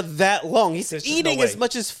water for that long? He's There's just eating no as way.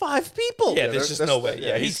 much as 5 people. Yeah, there's just no way.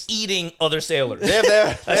 Yeah, he's eating other sailors. They have,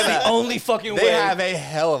 That's the only fucking way. they have a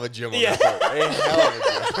hell of a gym on Yeah. that boat. A hell of a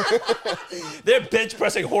gym. They're bench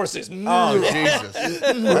pressing horses. Oh Jesus, that's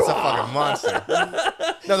a fucking monster.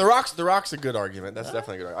 No, the Rock's a good argument. That's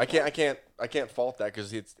definitely a good argument. I can't fault that because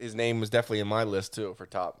his name was definitely in my list too for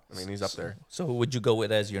top. I mean, he's up there. So who would you go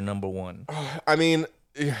with as your number one? I mean,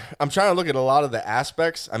 I'm trying to look at a lot of the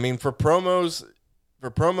aspects. I mean, for promos,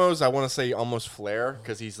 I want to say almost Flair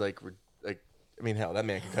because he's like. I mean, hell, that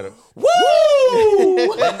man can cut a.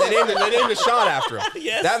 Woo! They named a shot after him.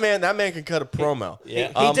 Yes. That man can cut a promo.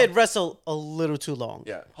 Yeah. He did wrestle a little too long.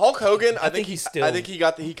 Yeah, Hulk Hogan. I think he's still- I think he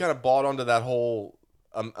kind of bought onto that whole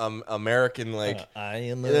American like. I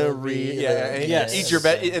am Yes. Eat your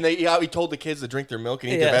and he told the kids to drink their milk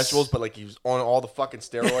and eat their Yes. vegetables, but like he was on all the fucking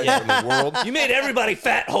steroids in the world. You made everybody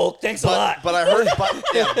fat, Hulk. Thanks a lot. But I heard,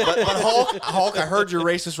 but Hulk, I heard your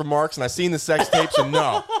racist remarks and I seen the sex tapes and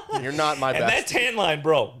no, you're not my and that best. tan line,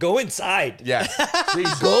 bro. Go inside. Yeah,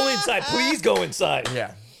 please Go inside. Please go inside.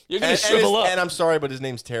 Yeah. You're gonna shrivel up. And I'm sorry, but his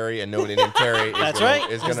name's Terry, and nobody named Terry. That's right.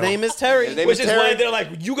 His name is Terry. His name Which is Terry. why they're like,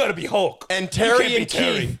 you got to be Hulk. And You Terry can't be and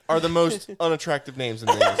Keith are the most unattractive names in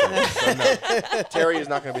the industry. So no, Terry is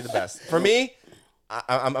not going to be the best. For me,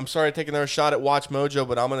 I'm sorry to take another shot at Watch Mojo,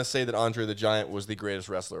 but I'm going to say that Andre the Giant was the greatest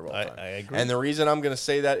wrestler of all time. I agree. And the reason I'm going to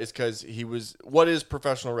say that is because he was. What is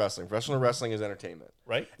professional wrestling? Professional wrestling is entertainment,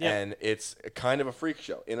 Right? And it's kind of a freak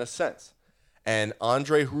show in a sense. And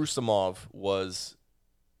Andre Roussimoff was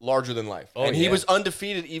larger than life. Oh, And he yeah. was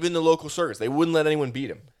undefeated even in the local circuits. They wouldn't let anyone beat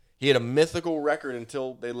him. He had a mythical record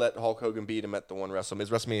until they let Hulk Hogan beat him at the one WrestleMania. It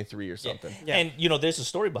was WrestleMania 3 or something. Yeah. And, you know, there's a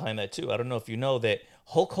story behind that, too. I don't know if you know that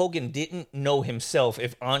Hulk Hogan didn't know himself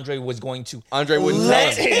if Andre was going to Andre wouldn't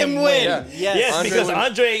let tell him. him win. Yeah. Yes, Andre because wouldn't-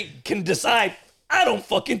 Andre can decide, I don't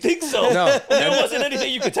fucking think so. No. There wasn't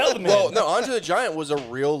anything you could tell the man. Well, no, Andre the Giant was a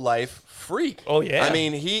real life freak. Oh, yeah. I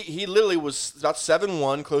mean, he literally was about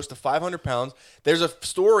 7'1", close to 500 pounds. There's a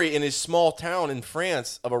story in his small town in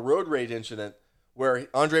France of a road rage incident where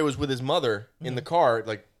Andre was with his mother in the car,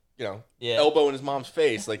 like, you know, Yeah. elbow in his mom's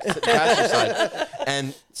face, like passenger side.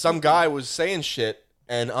 And some guy was saying shit,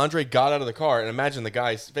 and Andre got out of the car, and imagine the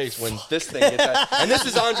guy's face when this thing gets out. And this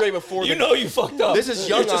is Andre before you the know you fucked up. This is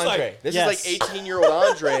young You're just Andre. like, This Yes. is like 18-year-old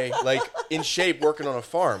Andre, like in shape, working on a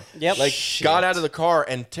farm. Yep. Like Shit. got out of the car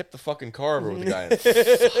and tipped the fucking car over with the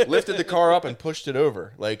guy. in. Lifted the car up and pushed it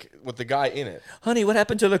over, like with the guy in it. honey, what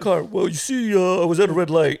happened to the car? Well, you see, I was at a red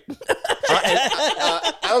light.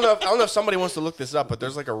 I don't know if somebody wants to look this up, but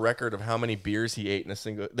there's like a record of how many beers he ate in a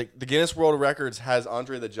single. The Guinness World Records has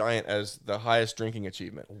Andre the Giant as the highest drinking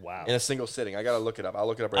achievement. Wow. In a single sitting. I gotta look it up. I'll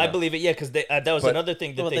look it up right I now. believe it, yeah, because that was But- another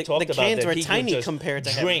thing that Well, they the talked about. cans that were he would tiny just compared to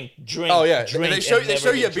him. drink. Oh yeah, drink. they show and you never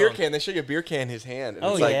a get beer drunk. can. They show you a beer can in his hand. And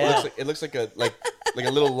Oh, it's like yeah. it looks like a like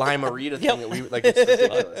a little limerita thing that we like. It's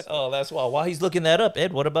ridiculous. Oh, that's wild. While he's looking that up,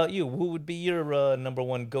 Ed, what about you? Who would be your number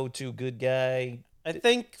one go-to good guy? I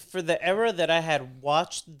think for the era that I had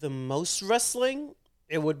watched the most wrestling,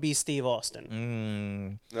 it would be Steve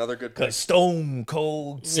Austin. Another good Because pick. Stone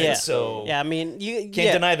Cold said Yeah. so. Yeah, I mean, you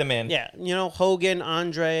Can't deny the man. Yeah, Hogan,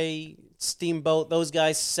 Andre, Steamboat, those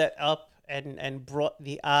guys set up and brought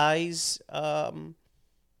the eyes to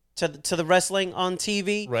the wrestling on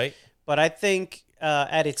TV. Right? But I think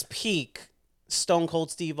at its peak, Stone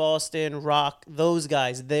Cold Steve Austin, Rock, those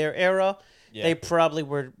guys, their era, Yeah. they probably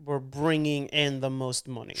were bringing in the most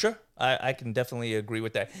money. Sure. I can definitely agree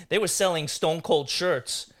with that. They were selling Stone Cold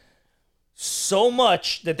shirts so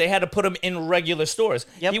much that they had to put them in regular stores.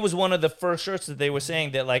 Yep. He was one of the first shirts that they were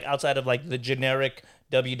saying that, like, outside of like the generic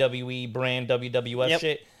WWE brand WWF Yep.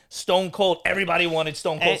 shit, Stone Cold, everybody wanted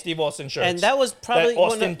Stone Cold And- Steve Austin shirts. and that was probably that one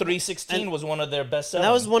Austin of- 316 was one of their best sellers.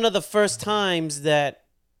 That was one of the first times that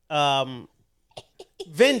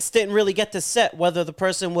Vince didn't really get to set whether the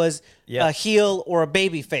person was Yep. a heel or a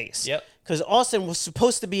baby face. Yep. Because Austin was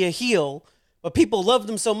supposed to be a heel, but people loved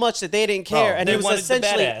him so much that they didn't care, and they he was wanted the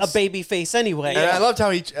essentially a badass. baby face anyway. And I loved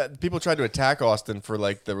how people tried to attack Austin for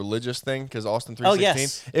like the religious thing because Austin 316.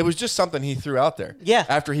 yes. It was just something he threw out there. Yeah.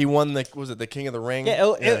 After he won the King of the Ring.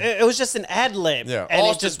 Yeah, it was just an ad lib. Yeah. and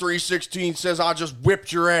Austin it just 316 says I just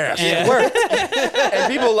whipped your ass. and it worked.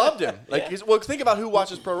 And people loved him. Like, well, think about who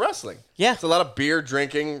watches pro wrestling. Yeah. It's a lot of beer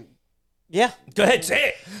drinking. Yeah, Go ahead,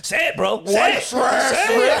 say it, bro. Say White it. trash.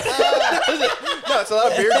 Say it. No, it's a lot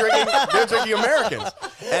of beer drinking Americans.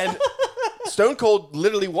 And Stone Cold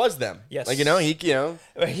literally was them. Yes. Like, He was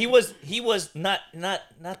not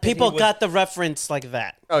that people he was, got the reference like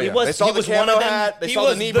that. oh He yeah. was, they saw he the was camo one of them. hat. They he saw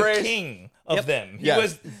was the knee the brace. king of Yep. them. He Yeah.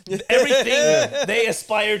 was everything they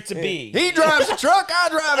aspired to be. He drives a truck. I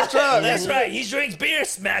drive a truck. That's right. He drinks beer,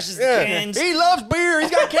 smashes the Yeah. cans. He loves beer.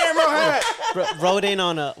 He's got a camo hat. Rode in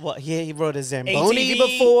on he rode a Zamboni ATV,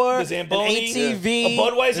 before, the Zamboni, an ATV, a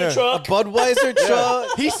Budweiser a truck. Budweiser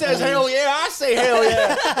truck. He says hell yeah. I say hell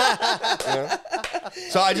yeah. Yeah.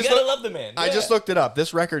 So I You just gotta love the man. I Yeah. just looked it up.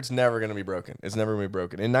 This record's never going to be broken. It's never going to be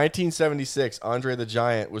broken. In 1976, Andre the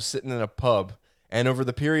Giant was sitting in a pub, and over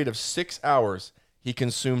the period of 6 hours, he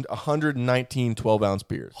consumed 119 12-ounce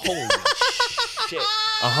beers. Holy shit.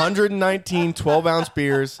 119 12-ounce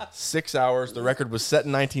beers, 6 hours. The record was set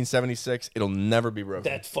in 1976. It'll never be broken.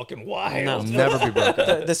 That's fucking wild. No. It'll never be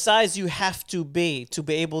broken. The size you have to be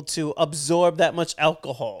able to absorb that much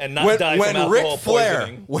alcohol. And not die from alcohol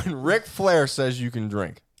poisoning. When Ric Flair says you can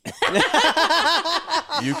drink,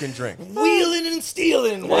 you can drink. Wheeling and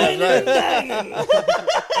stealing, whining and dining.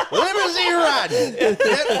 Limousine riding, get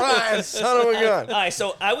flying, son of a gun. All right,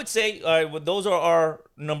 so I would say, all right, well, those are our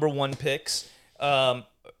number one picks.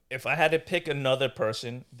 If I had to pick another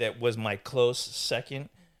person that was my close second,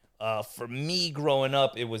 for me growing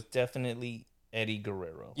up, it was definitely Eddie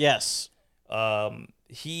Guerrero. Yes.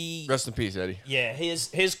 He, Rest in peace, Eddie. yeah, his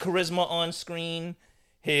charisma on screen,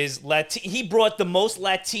 he brought the most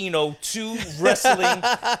Latino to wrestling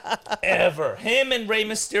ever. Him and Rey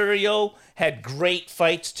Mysterio had great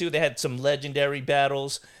fights too. They had some legendary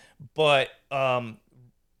battles, but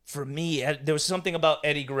for me, there was something about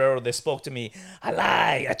Eddie Guerrero that spoke to me. I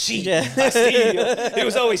lie, I cheat, Yeah. I steal. He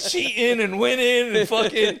was always cheating and winning and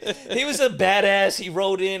fucking. He was a badass. He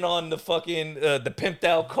rode in on the fucking the pimped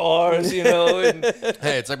out cars, you know. And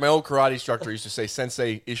Hey, it's like my old karate instructor used to say,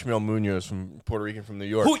 Sensei Ishmael Munoz from Puerto Rican from New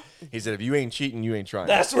York. Hooey. He said, if you ain't cheating, you ain't trying.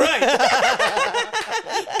 that's right.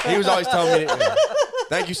 He was always telling me,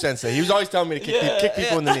 thank you, Sensei. He was always telling me to kick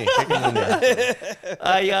people in the knee. Kick them in the knee.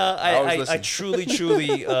 I always I listen. truly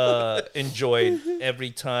enjoyed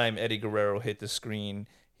every time Eddie Guerrero hit the screen.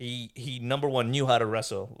 He number one knew how to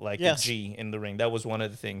wrestle like Yes. a G in the ring. That was one of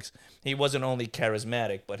the things. He wasn't only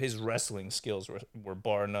charismatic, but his wrestling skills were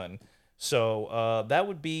bar none. So that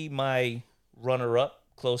would be my runner-up,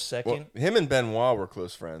 close second. Well, him and Benoit were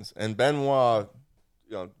close friends. And Benoit,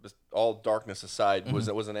 just all darkness aside, was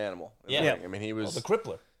an animal. in the Yeah. ring. I mean, he was, the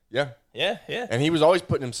Crippler. yeah. Yeah, yeah. And he was always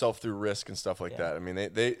putting himself through risk and stuff like that. I mean,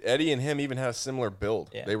 they Eddie and him even had a similar build.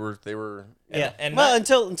 Yeah. They were. Yeah. and well,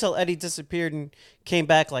 not- until Eddie disappeared and came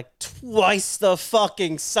back like twice the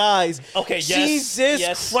fucking size. Okay, yes, Jesus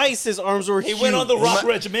yes. Christ, his arms were he huge. went on the Rock mu-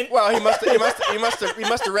 Regiment. Well, he must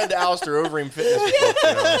have read the Alistair Overeem fitness book. So,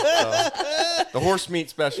 the horse meat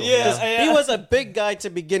special. Yes, you know? I- He was a big guy to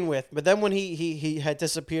begin with, but then when he had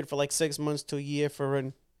disappeared for like 6 months to a year for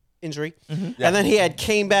an injury, and then he had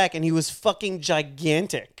came back and he was fucking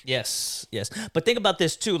gigantic. Yes, yes. But think about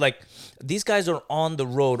this too. Like these guys are on the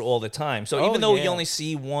road all the time. So Oh, even though you yeah. only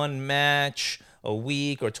see one match a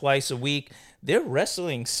week or twice a week. They're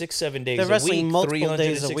wrestling 6-7 days They're a wrestling week, multiple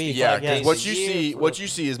days a 365 week. Yeah, days because Yes. what a you year see, for- what you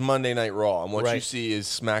see is Monday Night Raw, and what you Right. see is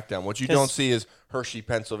SmackDown. What you 'Cause- don't see is Hershey,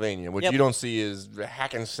 Pennsylvania. What Yep. you don't see is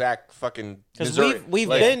Hackensack, fucking Because Missouri. we've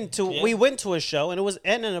Like, been to Yeah. we went to a show and it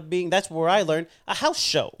ended up being that's where I learned a house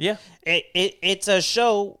show. Yeah. It's a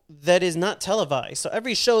show that is not televised. So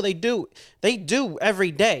every show they do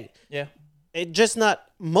every day. Yeah. It just not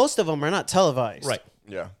most of them are not televised. Right.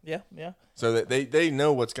 yeah. Yeah. So that they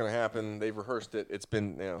know what's going to happen. They've rehearsed it. It's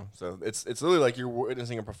been So it's literally like you're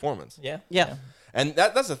witnessing a performance. Yeah. Yeah. And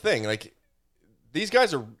that's the thing. Like these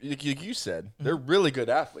guys are, like you said, they're really good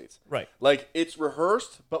athletes. Right. Like it's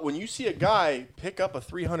rehearsed, but when you see a guy pick up a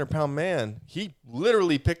 300-pound man, he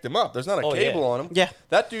literally picked him up. There's not a Oh, cable yeah. on him. Yeah.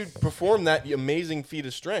 That dude performed that amazing feat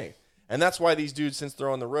of strength. And that's why these dudes, since they're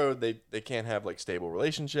on the road, they can't have like stable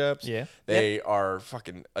relationships. Yeah. They are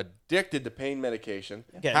fucking addicted to pain medication.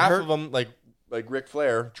 Getting Half hurt. of them, like Ric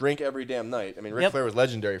Flair, drink every damn night. I mean, Ric Yep. Flair was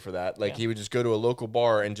legendary for that. Like he would just go to a local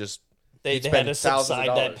bar and just They he'd had spend to thousands of subside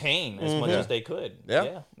that dollars. pain as much as they could.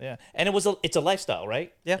 Yeah. Yeah. And it's a lifestyle,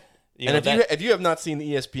 right? Yeah. You And know, if you have not seen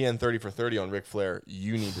the ESPN 30 for 30 on Ric Flair,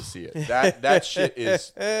 you need to see it. That shit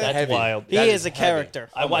is That's heavy. wild. He That is a heavy. character.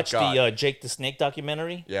 I Oh my watched God. the Jake the Snake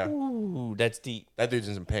documentary. Yeah, Ooh, that's deep. that dude's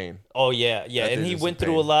in some pain. Oh yeah. That And dude he is went in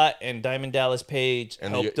through pain. a lot, and Diamond Dallas Page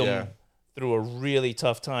And helped the- him yeah. through a really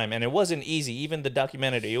tough time, and it wasn't easy. Even the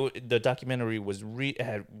documentary was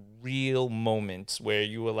had real moments where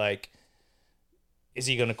you were like, is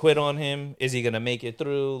he gonna quit on him? Is he gonna make it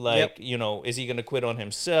through? Like, is he gonna quit on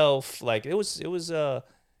himself? Like, it was a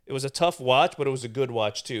tough watch, but it was a good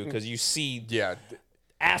watch too, because you see Yeah,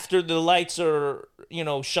 after the lights are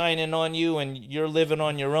shining on you and you're living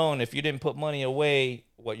on your own, if you didn't put money away,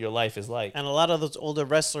 what your life is like. And a lot of those older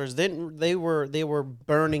wrestlers they were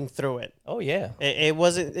burning through it. Oh yeah. It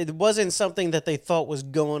wasn't something that they thought was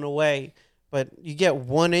going away, but you get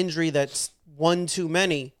one injury that's one too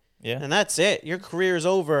many. Yeah. And that's it. Your career is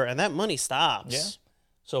over, and that money stops. Yeah.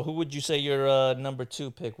 So who would you say your number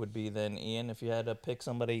 2 pick would be then, Ian, if you had to pick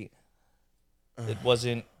somebody that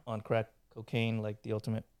wasn't on crack cocaine like the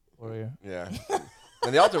Ultimate Warrior? yeah.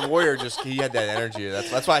 And the Ultimate Warrior he had that energy.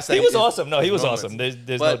 That's why I said He was his- awesome. No, he his was moments. awesome.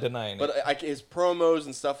 There's no denying but it. his promos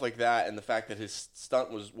and stuff like that, and the fact that his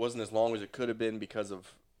stunt wasn't as long as it could have been because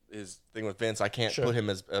of his thing with Vince, I can't Sure. put him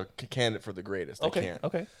as a candidate for the greatest. I Okay. can't.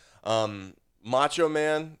 Okay. Macho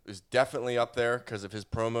Man is definitely up there because of his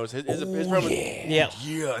promos. His promos. Yeah.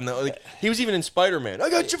 Yeah, and he was even in Spider-Man.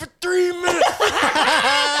 I got you for 3 minutes.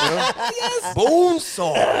 Yes.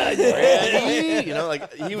 Bonesaw. Randy.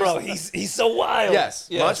 He was. Bro, he's so wild. Yes.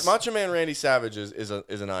 Yes. Macho Man Randy Savage is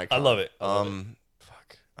an icon. I love it.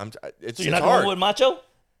 Fuck. It's So you're not hard. going with Macho?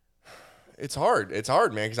 It's hard. It's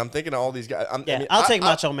hard, man, because I'm thinking of all these guys. Yeah, I'll take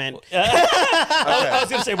Macho Man. I was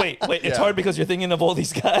gonna say, wait. It's Yeah. hard because you're thinking of all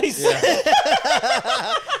these guys.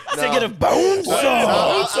 Thinking of Bonesaw.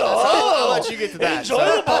 I'll let you get to that. Enjoy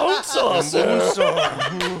the bone sauce.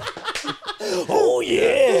 Oh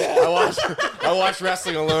yeah. I watch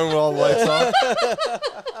wrestling alone with all the lights off.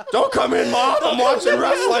 Don't come in, Mom. I'm watching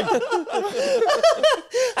wrestling.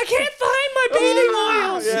 I can't find my bathing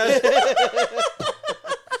oils.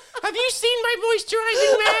 Have you seen my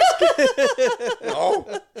moisturizing mask? No.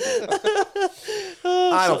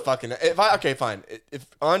 I don't fucking know. Okay, fine. If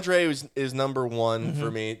Andre is number one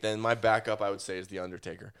for me, then my backup I would say is The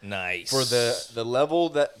Undertaker. Nice. For the level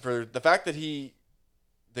for the fact that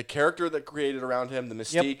the character that created around him, the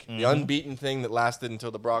mystique, the unbeaten thing that lasted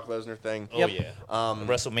until the Brock Lesnar thing. Oh yeah.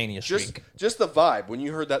 WrestleMania streak. Just the vibe. When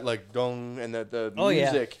you heard that like dong and the Oh, yeah.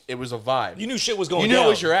 music, it was a vibe. You knew shit was going You knew down. it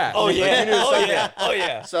was your ass. Oh Like, yeah. you knew it was Oh something. yeah. Oh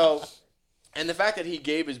yeah. So, and the fact that he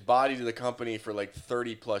gave his body to the company for like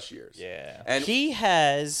 30 plus years. Yeah. And He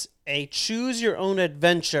has a Choose Your Own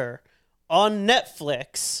Adventure on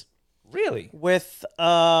Netflix Really? with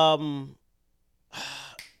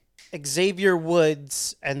Xavier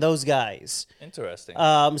Woods and those guys. Interesting.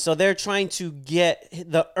 So they're trying to get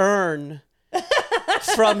the urn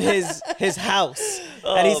from his house.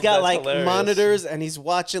 And he's got that's like hilarious. monitors and he's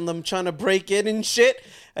watching them trying to break in and shit.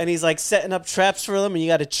 And he's like setting up traps for them and you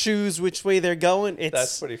got to choose which way they're going. It's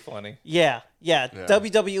That's pretty funny. yeah.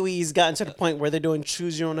 WWE's gotten to the point where they're doing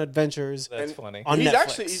Choose Your Own Adventures. That's funny. on he's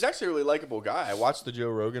Netflix. he's actually a really likable guy. I watched the Joe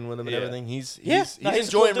Rogan with him and Yeah. everything. He's Yeah. he's No, he's a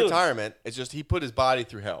enjoying cool dude. retirement. It's just he put his body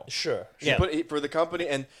through hell. Sure. Yeah. For the company,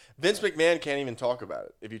 and Vince McMahon can't even talk about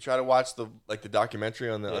it. If you try to watch the documentary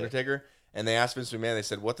on the Undertaker, and they asked Vince McMahon, they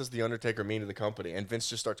said, "What does the Undertaker mean to the company?" And Vince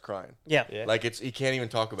just starts crying. Yeah. Yeah. Like he can't even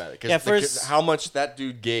talk about it because Yeah, first- how much that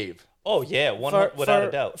dude gave. Oh yeah. Without a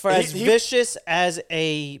doubt. For as He- vicious as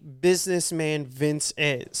a businessman Vince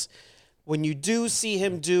is, when you do see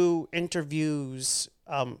him do interviews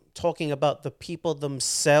talking about the people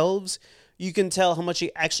themselves, you can tell how much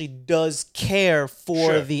he actually does care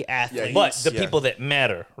for Sure. the athlete. But the people that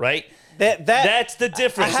matter, right? That's the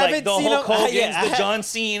difference. I Like haven't the seen Hulk him- Hogan's, yeah, I the ha- John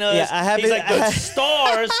Cena's. Yeah, I He's haven't- like the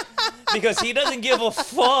stars because he doesn't give a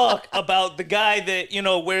fuck about the guy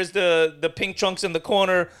that, wears the pink trunks in the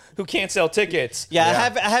corner who can't sell tickets. Yeah,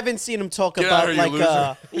 Yeah. I haven't seen him talk Get about out of here, like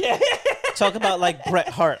loser. talk about like Bret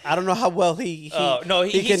Hart. I don't know how well he No,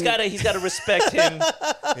 he's can- got to respect him.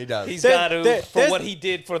 He does. He's There- got to there- for there's- what he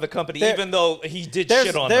did for the company, there- even though he did there's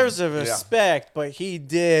shit on there's them. a respect, but he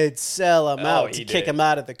did sell him out he to kick did. him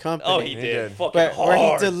out of the company. Oh, he did. did. Fucking Where he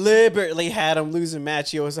hard. deliberately had him lose a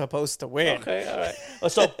match he was supposed to win. Okay, all right.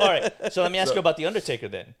 All right. So let me ask you about the Undertaker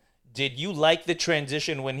then. Did you like the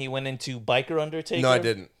transition when he went into Biker Undertaker? No, I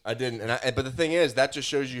didn't. But the thing is, that just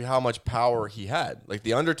shows you how much power he had. Like,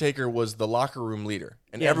 the Undertaker was the locker room leader,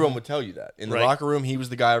 and everyone would tell you that. In the Right. locker room, he was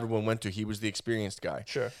the guy everyone went to. He was the experienced guy.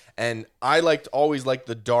 Sure. And I always liked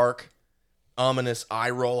the dark, ominous eye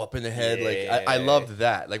roll up in the head. Like, I loved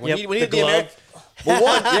that. Like, when Yep. he when he The did the Ameri- glove. Well,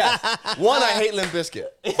 one, I hate Limp Bizkit.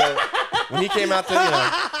 So when he came out there,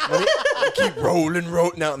 when he keep rolling.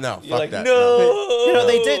 No, You're fuck like, that. no. You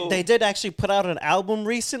know, they did actually put out an album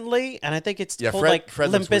recently, and I think it's Yeah, called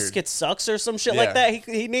Fred Limp looks weird. Bizkit Sucks or some shit Yeah. like that.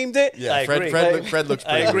 He named it. Yeah, I agree. Fred looks I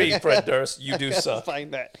pretty agree, weird. Fred Durst. You do suck.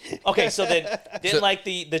 Find that. Okay, so then didn't like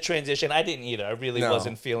the transition. I didn't either. I really No.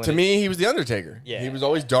 wasn't feeling To it. me, he was the Undertaker. Yeah. He was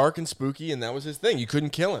always dark and spooky, and that was his thing. You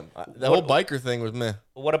couldn't kill him. The whole biker thing was meh.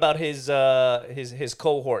 What about his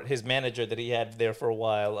cohort, his manager that he had there for a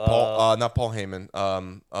while? Not Paul Heyman.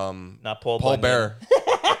 Not Paul. Paul Bunyan. Bearer.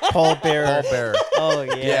 Paul Bearer. Paul Bearer. Oh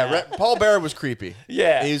yeah. Yeah, Paul Bearer was creepy.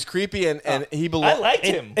 Yeah. He was creepy, and he I belonged. liked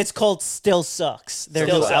him. It's called Still Sucks. Their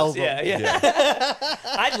Still new sucks. album. Yeah.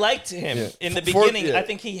 I liked him in the For- beginning. yeah. I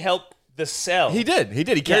think he helped the sell. He did. He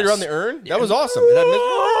carried Yes. around the urn. That was awesome. It had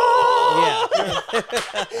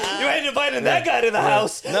Yeah. You ain't inviting that guy to the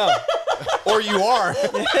house. no, or you are,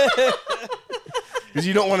 because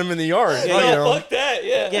you don't want him in the yard. No, you know. fuck that.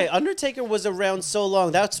 Yeah. Yeah, Undertaker was around so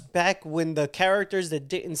long. That's back when the characters that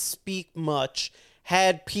didn't speak much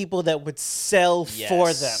had people that would sell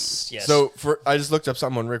for them. Yes. So I just looked up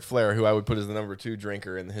something on Ric Flair, who I would put as the number 2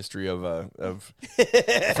 drinker in the history of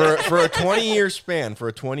for a 20-year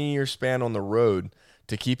span, on the road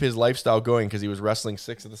to keep his lifestyle going, because he was wrestling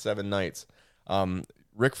 6 of the 7 nights.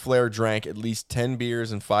 Ric Flair drank at least 10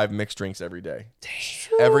 beers and 5 mixed drinks every day.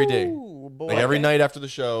 Every day. Ooh, boy. Like every night after the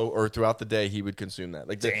show or throughout the day, he would consume that.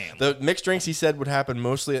 Like the mixed drinks, he said, would happen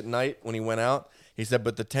mostly at night when he went out. He said,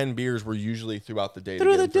 but the 10 beers were usually throughout the day.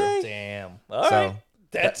 Through to the get him day. Damn. All So, right.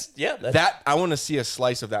 That's That I want to see a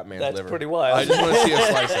slice of that man's That's liver. pretty wild. I just want to see a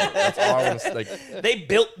slice of it. That's all I want to like. they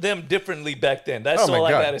built them differently back then. That's Oh my all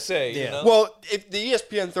I God. gotta say. You Yeah. know? Well, if the E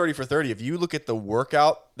ESPN 30 for 30, if you look at the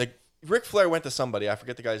workout, like Ric Flair went to somebody, I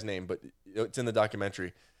forget the guy's name, but it's in the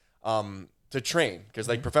documentary, to train, because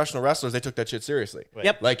like professional wrestlers, they took that shit seriously. Right.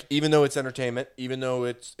 Yep. Like even though it's entertainment, even though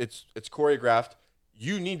it's choreographed,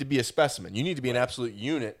 you need to be a specimen. You need to be an absolute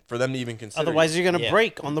unit for them to even consider. Otherwise, you. you're gonna Yeah.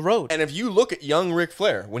 break on the road. And if you look at young Ric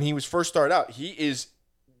Flair when he was first started out, he is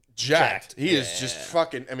jacked. He is just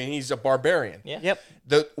fucking. I mean, he's a barbarian. Yeah. Yep.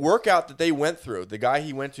 The workout that they went through, the guy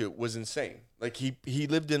he went to was insane. Like he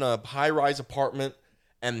lived in a high-rise apartment,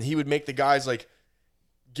 and he would make the guys like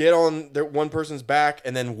get on their one person's back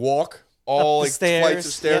and then walk all the like stairs. flights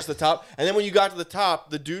of stairs Yep. to the top. And then when you got to the top,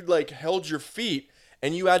 the dude like held your feet,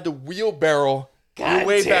 and you had to wheelbarrow your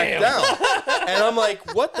way back damn. down. And I'm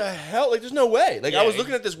like, what the hell? Like, there's no way. Like, I Yeah, was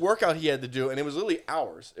looking at this workout he had to do, and it was literally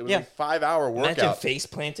hours. It was Yeah. like 5-hour Imagine workout. face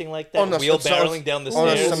planting like that, On the- wheelbarrowing down the on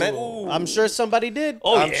a stairs. cement- Ooh. I'm sure somebody did.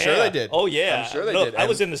 Oh, I'm yeah. sure they did. Oh, yeah. I'm sure they Look, did. I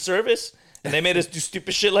was in the service, and they made us do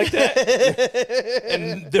stupid shit like that.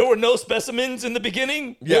 And there were no specimens in the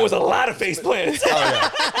beginning. There Yeah. was a lot of face plants. Oh, yeah.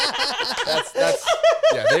 That's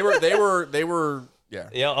yeah. They were yeah.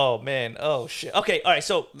 Yeah. Oh man. Oh shit. Okay. All right.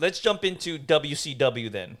 So let's jump into WCW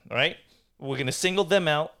then. All right. We're gonna single them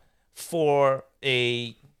out for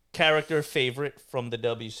a character favorite from the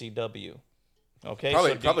WCW. Okay.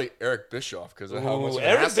 Probably Eric Bischoff, because of how much of an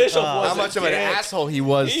Eric asshole, Bischoff was how much a of an dick. asshole he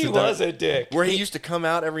was. He to was the, a dick. where he used to come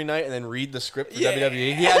out every night and then read the script for Yeah.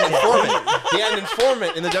 WWE. He had an informant. He had an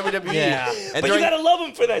informant in the WWE. Yeah. And But you gotta love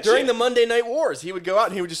him for that. during shit. the Monday Night Wars, he would go out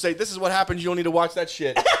and he would just say, "This is what happens. You don't need to watch that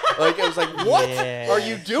shit." Like it was like, what Yeah. are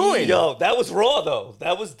you doing? Yo, that was raw though.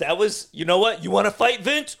 That was. You know what? You want to fight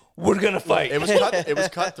Vince? We're gonna fight. It was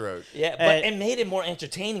cutthroat. Yeah, but it made it more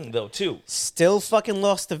entertaining though too. Still fucking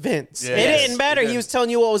lost to Vince. Yeah. It Yes, didn't matter. it He did. was telling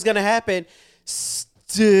you what was gonna happen.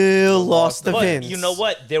 Still lost to But Vince. you know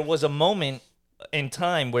what? There was a moment in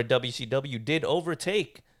time where WCW did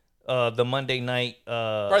overtake the Monday night.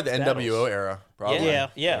 Probably the NWO era. Probably.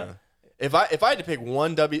 Yeah. If I had to pick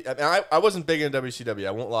one I wasn't big into WCW.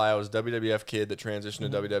 I won't lie. I was a WWF kid that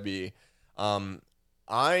transitioned to WWE.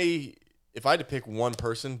 If I had to pick one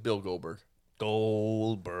person, Bill Goldberg.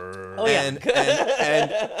 Goldberg. Oh, yeah.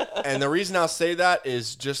 And the reason I'll say that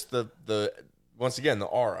is just the once again the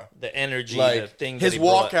aura, The energy, like the thing. his that he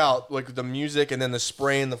brought. walkout, like the music, and then the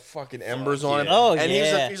spraying the fucking embers on him. yeah. Oh, and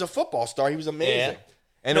yeah. he's a football star. He was amazing. Yeah.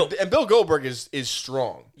 And No. and Bill Goldberg is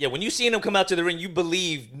strong. Yeah, when you seen him come out to the ring, you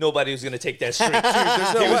believe nobody was gonna take that streak.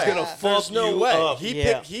 There's no He way. was gonna fuck There's no you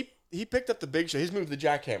way. up. He picked up the Big Show. His move, the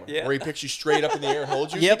jackhammer, Yeah. where he picks you straight up in the air and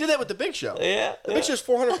holds you. Yep. He did that with the Big Show. Yeah. The Big Show's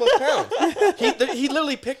 400 plus pounds. he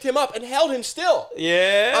literally picked him up and held him still.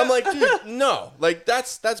 Yeah. I'm like, dude, no. Like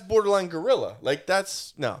that's borderline gorilla. Like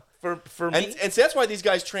that's no. for me, And see, that's why these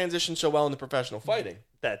guys transition so well into professional fighting.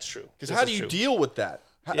 that's true. Because This how is do you true. deal with that?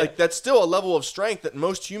 Yeah. Like that's still a level of strength that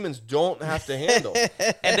most humans don't have to handle.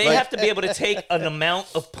 And they have to be able to take an amount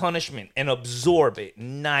of punishment and absorb it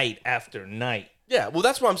night after night. Yeah, well,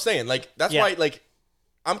 that's what I'm saying. Like that's Yeah. why like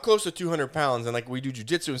I'm close to 200 pounds and like we do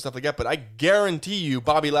jujitsu and stuff like that. But I guarantee you,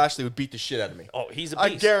 Bobby Lashley would beat the shit out of me. Oh, he's a I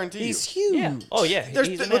beast. guarantee He's you. huge. Yeah. Oh yeah. There's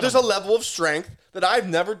he's an there's a animal. level of strength that I've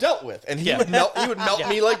never dealt with, and he Yeah. would melt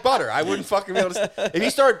me like butter. I wouldn't fucking be able to. If he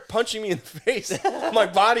started punching me in the face, my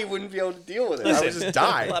body wouldn't be able to deal with it. I would just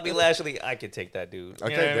die. Bobby Lashley, I could take that dude.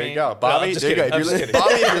 Okay, know what I there you mean? go, No, Bobby. I'm just there you go. kidding. If I'm you're just li- kidding.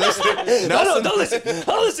 Bobby, if you're listening, No, Nelson, don't listen.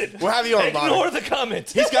 Don't listen. We'll have you on, Bobby. Ignore the comment.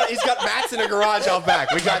 He's got mats in a garage out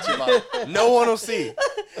back. We got you, Bobby. No one will see.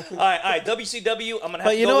 All right. WCW. I'm gonna have But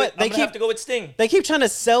to you go know with, what? They I'm gonna have keep- to go with Sting They keep trying to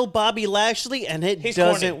sell Bobby Lashley, and it He's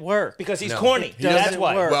doesn't corny. work. because he's No. corny. He That's doesn't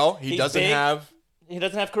why. work. Well, he He's doesn't big. have. He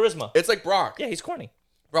doesn't have charisma. It's like Brock. Yeah, he's corny.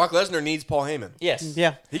 Brock Lesnar needs Paul Heyman. Yes.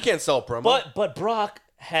 Yeah. He can't sell a promo. But Brock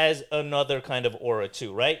has another kind of aura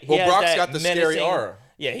too, right? He Well, has Brock's that got the scary menacing- aura.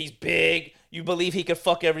 Yeah, he's big. You believe he could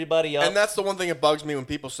fuck everybody up. And that's the one thing that bugs me when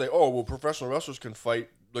people say, "Oh, well, professional wrestlers can fight,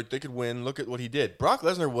 like they could win. Look at what he did." Brock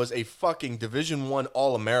Lesnar was a fucking Division I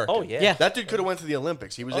All-American. Oh, yeah. Yeah. That dude could have went to the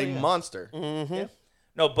Olympics. He was a yeah. monster.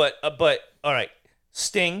 No, but all right.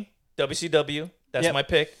 Sting, WCW. That's Yep. my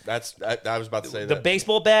pick. I was about to say The that.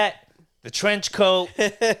 baseball bat, the trench coat,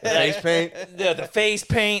 Face paint. the face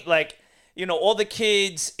paint, like, you know, all the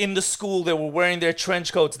kids in the school that were wearing their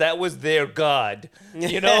trench coats, that was their god.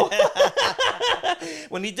 You know?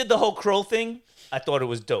 When he did the whole crow thing, I thought it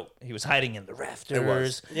was dope. He was hiding in the rafters. It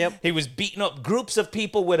was. Yep. He was beating up groups of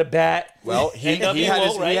people with a bat. Well, he had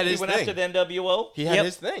his- right? he had his went thing. after the NWO. He had Yep.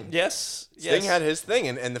 his thing. Yes. Sting yes. had his thing,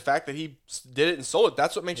 and the fact that he did it and sold it,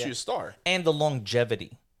 that's what makes you a star. And the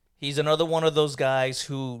longevity. He's another one of those guys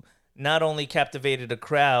who not only captivated a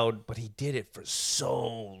crowd, but he did it for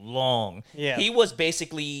so long. Yeah. He was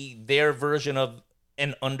basically their version of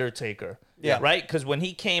an Undertaker. Yeah. Right? Because when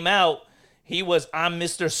he came out, he was, I'm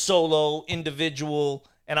Mr. Solo, individual,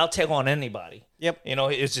 and I'll take on anybody. Yep. You know,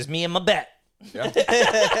 it's just me and my bat. Yeah.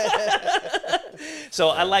 So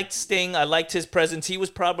I liked Sting. I liked his presence. He was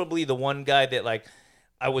probably the one guy that, like,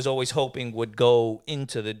 I was always hoping would go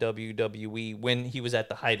into the WWE when he was at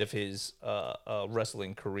the height of his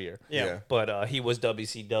wrestling career. Yeah. But he was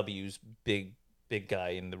WCW's big guy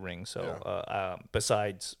in the ring. So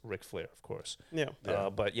besides Ric Flair, of course. Yeah.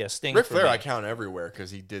 But yeah, Sting. Ric for Flair me. I count everywhere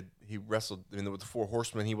because he wrestled with the Four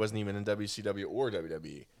Horsemen. He wasn't even in WCW or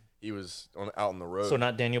WWE. He was out on the road. So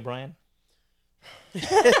not Daniel Bryan.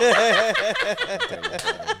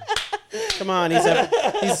 Come on,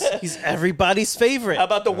 he's everybody's favorite. How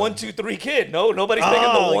about the 1-2-3 Kid? No, nobody's picking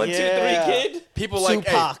Oh, the 1-2-3 yeah. Kid. people like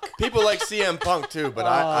Tupac. people like CM Punk too, but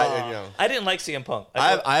I you know. I didn't like CM Punk.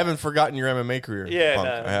 I haven't forgotten your MMA career. Yeah, Punk.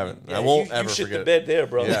 no, I haven't. yeah, I won't you ever shit forget the it. bed there,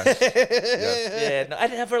 bro. Yeah. Yeah, no, I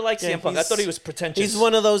never liked CM Punk. I thought he was pretentious. He's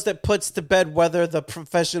one of those that puts to bed whether the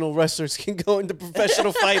professional wrestlers can go into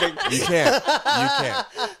professional fighting. You can't. You can't.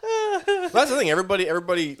 But that's the thing.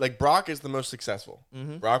 Everybody like Brock is the most successful.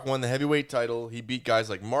 Mm-hmm. Brock won the heavyweight title. He beat guys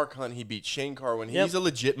like Mark Hunt. He beat Shane Carwin. Yep. He's a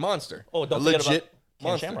legit monster. Oh, don't a forget legit about Ken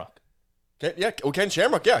monster. Shamrock. Ken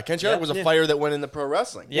Shamrock. Yeah, Ken Shamrock Yep. was a Yeah. fighter that went into pro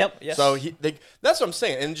wrestling. Yep. Yes. So that's what I'm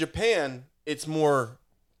saying. In Japan, it's more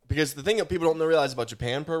because the thing that people don't realize about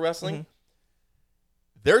Japan pro wrestling, Mm-hmm.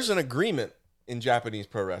 there's an agreement in Japanese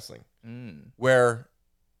pro wrestling Mm. where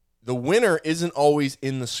the winner isn't always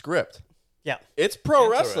in the script. Yeah. It's pro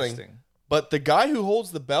wrestling, Interesting. but the guy who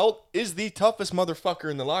holds the belt is the toughest motherfucker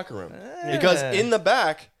in the locker room. Because in the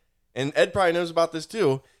back, and Ed probably knows about this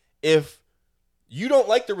too, if you don't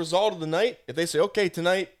like the result of the night, if they say, okay,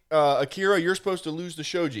 tonight, Akira, you're supposed to lose to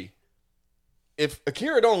Shoji. If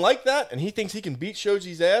Akira don't like that and he thinks he can beat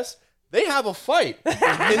Shoji's ass, they have a fight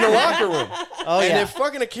in the locker room. Oh, and yeah. if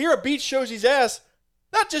fucking Akira beats Shoji's ass,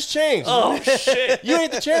 that just changed. Oh shit! You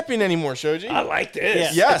ain't the champion anymore, Shoji. I like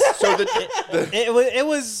this. Yeah. Yes. So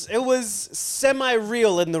It was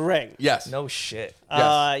semi-real in the ring. yes. No shit.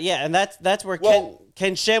 Yeah, and that's where Well-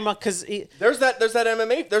 Ken Shamrock, because There's that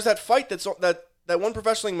MMA. There's that fight that one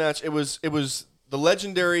professional match. It was the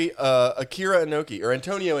legendary Akira Inoki or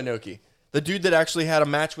Antonio Inoki, the dude that actually had a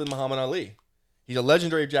match with Muhammad Ali. He's a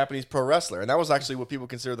legendary Japanese pro wrestler, and that was actually what people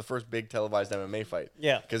consider the first big televised MMA fight.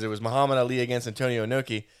 Yeah. because it was Muhammad Ali against Antonio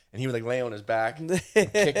Inoki, and he would like lay on his back, and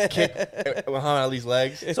kick Muhammad Ali's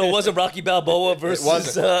legs. So it wasn't Rocky Balboa versus. It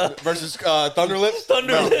wasn't versus Thunderlips. Thunderlips.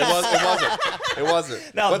 No, it wasn't. It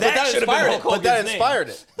wasn't. Now, that should have been inspired Hulk it. But that Hogan's name. inspired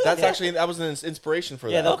it. That's actually that was an inspiration for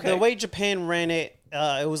yeah, that. the way Japan ran it,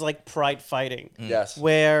 it was like pride fighting, Yes.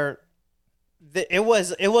 where it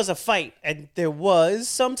was a fight, and there was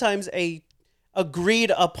sometimes a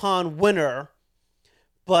agreed upon winner,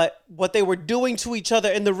 but what they were doing to each other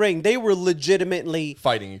in the ring, they were legitimately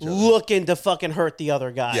Fighting each other. looking to fucking hurt the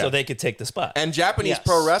other guy. So they could take the spot. And Japanese Yes.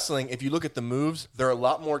 pro wrestling, if you look at the moves, they're a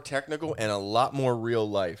lot more technical and a lot more real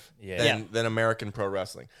life than American pro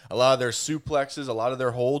wrestling. A lot of their suplexes, a lot of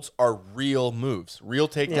their holds are real moves, real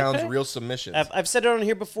takedowns, real submissions. I've said it on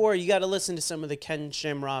here before. You got to listen to some of the Ken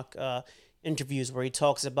Shamrock interviews where he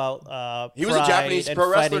talks about He was a pride Japanese and pro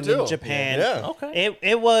wrestler fighting too. in Japan. Yeah. Okay.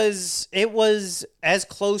 It was as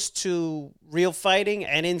close to real fighting,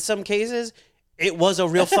 and in some cases, it was a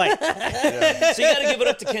real fight. So you got to give it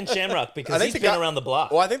up to Ken Shamrock because he's the been guy- around the block.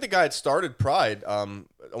 Well, I think the guy that started Pride. I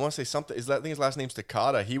want to say something. I think his last name's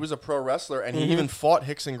Takada. He was a pro wrestler, and he even fought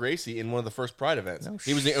Hickson Gracie in one of the first Pride events.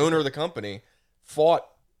 He was the owner of the company. Fought.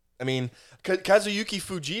 I mean, Kazuyuki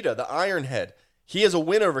Fujita, the Iron Head. He is a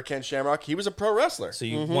winner over Ken Shamrock. He was a pro wrestler. So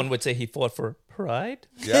one would say he fought for pride.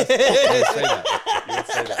 Yes, you didn't say that. You didn't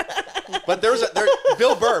say that. But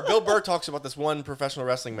Bill Burr. Bill Burr talks about this one professional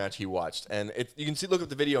wrestling match he watched, and you can look up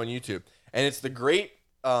the video on YouTube, and it's the great.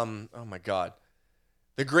 Oh my God.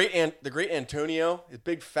 The great Antonio, his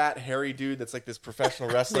big fat hairy dude that's like this professional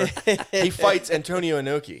wrestler. He fights Antonio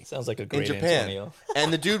Inoki. Sounds like a in great Japan. Antonio.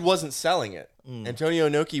 And the dude wasn't selling it. Antonio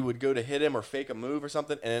Inoki would go to hit him or fake a move or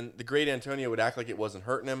something, and the great Antonio would act like it wasn't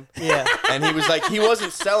hurting him. Yeah. And he was like, he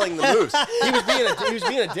wasn't selling the moves. He was being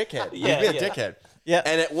a dickhead. He was being a dickhead. Yeah.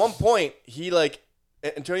 And at one point, he like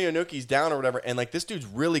Antonio Inoki's down or whatever, and like this dude's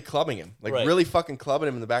really clubbing him, like Right. really fucking clubbing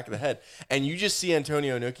him in the back of the head, and you just see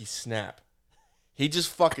Antonio Inoki snap. He just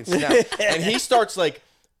fucking snapped, and he starts like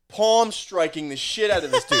palm striking the shit out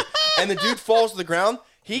of this dude, and the dude falls to the ground.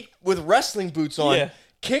 He with wrestling boots on. Yeah.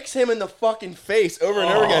 Kicks him in the fucking face over and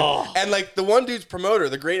over again. And like the one dude's promoter,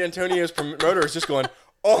 the great Antonio's promoter is just going,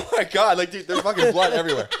 oh my God, like dude, there's fucking blood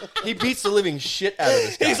everywhere. He beats the living shit out of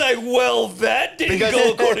this guy. He's like, well, that didn't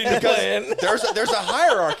go according to plan. there's a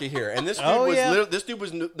hierarchy here. And this dude this dude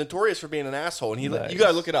was notorious for being an asshole. And Nice. you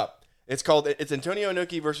gotta look it up. It's Antonio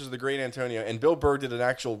Inoki versus the Great Antonio, and Bill Burr did an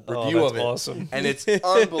actual review that's of it. awesome. And it's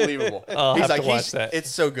unbelievable. I'll have to watch that.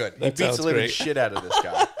 It's so good. He That beats the sounds living great. shit out of this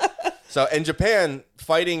guy. So in Japan,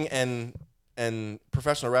 fighting and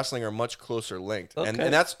professional wrestling are much closer linked. And Okay.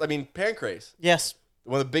 that's Pancrase. Yes.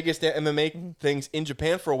 One of the biggest MMA things in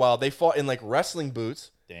Japan for a while. They fought in like wrestling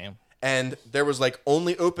boots. Damn. And there was like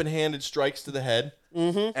only open-handed strikes to the head,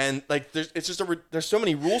 and like there's so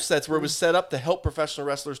many rule sets where it was set up to help professional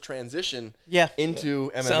wrestlers transition into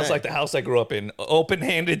MMA. Sounds like the house I grew up in.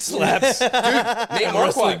 Open-handed slaps, Nate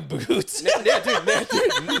wrestling Marquardt. boots.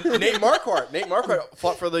 Nate Marquardt. Nate Marquardt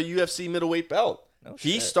fought for the UFC middleweight belt.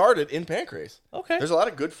 He started in Pancrase. Okay. There's a lot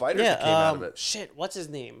of good fighters that came out of it. Shit, what's his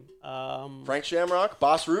name? Frank Shamrock,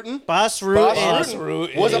 Boss Rutan. Boss Root. Boss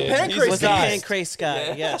Rutan was a is- Pancrase Was a guy. Pancrase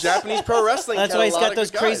guy. Yes. Japanese pro wrestling. That's had why a he's lot got of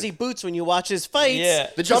those good crazy guys. boots when you watch his fights. Yeah.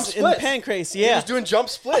 The jump Just in the splits. Pancrase. He Yeah. was doing jump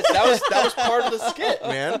splits. That was part of the skit,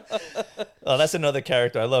 man. Oh, that's another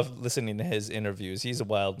character. I love listening to his interviews. He's a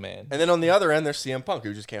wild man. And then on the other end, there's CM Punk,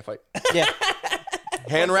 who just can't fight. Yeah.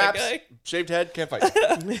 Hand wraps, guy? shaved head, can't fight.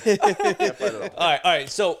 Can't fight at all. All right.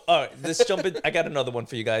 So, let's jump in. I got another one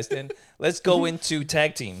for you guys then. Let's go into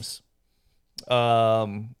tag teams.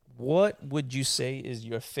 What would you say is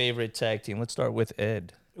your favorite tag team? Let's start with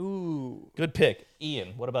Ed. Ooh. Good pick.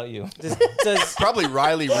 Ian, what about you? Does Probably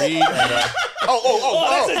Riley Reed. And,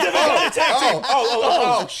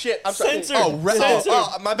 shit. I'm sorry. Censored.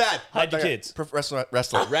 Censored. My bad. Hide your kids. Wrestling.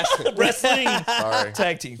 Wrestling Sorry.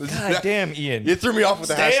 tag team. God damn, Ian. You threw me off with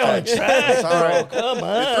the Stay on hashtag. track, Sorry. bro. Come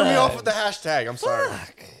on. You threw me off with the hashtag. I'm sorry.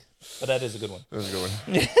 But that is a good one. That was a good one.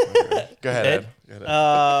 Go ahead, Ed. Go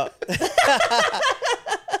ahead,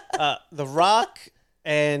 Ed. The Rock,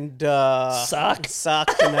 and Sock? Sock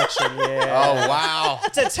Connection. Yeah. Oh wow.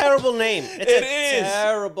 It's a terrible name. It's It a is.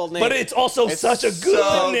 terrible name. But it's also such a good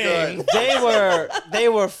so name. good. they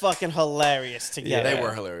were fucking hilarious together. They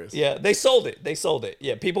were hilarious. Yeah, they sold it. They sold it.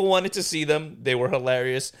 Yeah, people wanted to see them. They were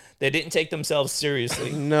hilarious. They didn't take themselves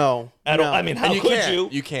seriously. No. I don't. no. I mean, how And you could can't. you?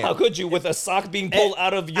 You can't. How could you with a sock being pulled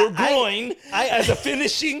out of your groin as a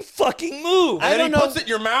finishing fucking move? I And don't he know. puts it in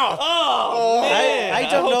your mouth. Oh man! I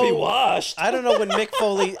don't hope he know. washed, I don't know when Mick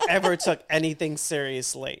Foley ever took anything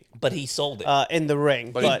seriously but he sold it. in the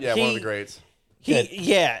ring. But But yeah, he, one of the greats.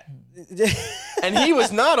 yeah. And he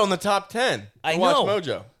was not on the top 10. I Watch know.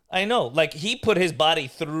 Mojo. I know. Like he put his body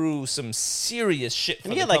through some serious shit for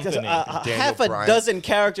He the had like company. half a Bryan. dozen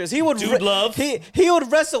characters. He would Dude Love. He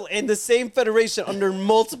would wrestle in the same federation under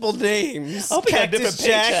multiple names. I hope he got different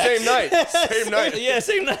paychecks. Same night. Same night. yeah,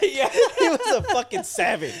 same night. Yeah. He was a fucking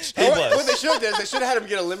savage. He What was. they should have done is they should have had him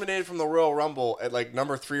get eliminated from the Royal Rumble at like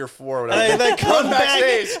number 3 or 4 or whatever. And then come Run back.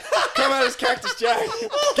 backstage, come out as Cactus Jack,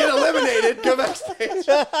 get eliminated, come backstage,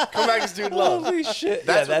 come back as Dude Love. Holy shit!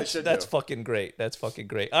 That's what they that's should that's do. fucking great. That's fucking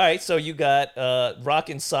great. All right, so you got Rock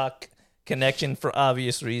and Sock Connection for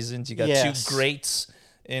obvious reasons. You got Yes. two greats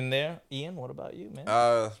in there. Ian, what about you, man?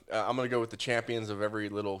 I'm gonna go with the champions of every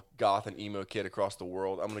little goth and emo kid across the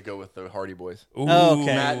world. I'm gonna go with the Hardy Boys. Ooh, okay.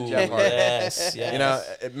 Matt and Jeff Hardy. Yes, yes. You know,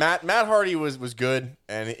 Matt Hardy was good,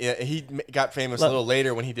 and he got famous a little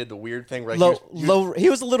later when he did the weird thing where like, He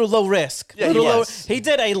was a little low risk. Yeah, he Little was. He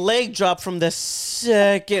did a leg drop from the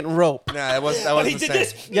second rope. Nah, that wasn't but he the did same.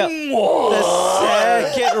 this. Yeah.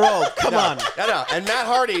 The second rope. Come on. No. And Matt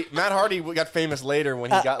Hardy got famous later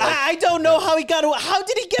when he got like. I don't know how he got away. How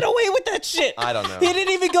did he get away with that shit? I don't know. He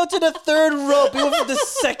didn't even go to the third rope. He went for the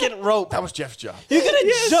second rope. That was Jeff's job. You could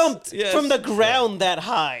have jumped yes. from the ground that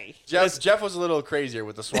high. Jeff was a little crazier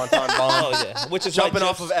with the Swanton bomb. Oh yeah, which is why Jumping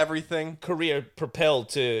off Jeff's of everything. career propelled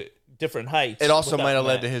to different heights. It also without might have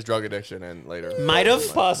led Matt. to his drug addiction and later. Might have.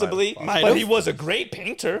 Possibly, Might but have. he was a great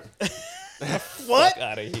painter. What? Fuck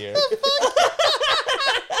out of here.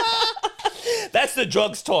 That's the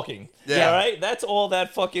drugs talking. Yeah. All right? That's all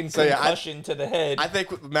that fucking yeah, concussion to the head. I think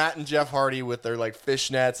with Matt and Jeff Hardy with their like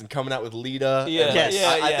fishnets and coming out with Lita. Yeah, and, Yes.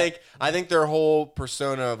 yeah, I yeah. think their whole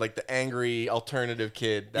persona of like the angry alternative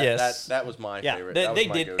kid. Yes. That was my Yeah, favorite. They, That was they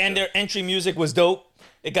my did. go-to. And their entry music was dope.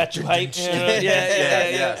 It got you hyped. Yeah.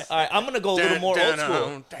 yes. All right, I'm going to go a little more old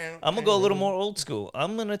school. I'm going to go a little more old school.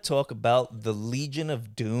 I'm going to talk about the Legion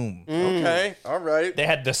of Doom. Okay, all right. They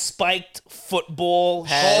had the spiked football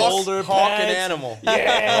Pads. shoulder Hawk pads. and Animal.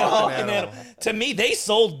 Yeah, Hawk Hawk and and Animal. Animal. To me, they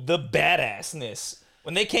sold the badassness.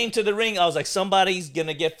 When they came to the ring, I was like, somebody's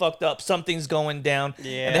gonna get fucked up. Something's going down.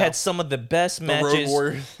 Yeah. And they had some of the best matches. Road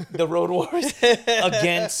Warriors. The Road Warriors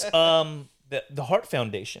against the Heart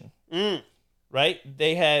Foundation. Right?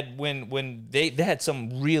 They had when they had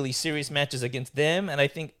some really serious matches against them, and I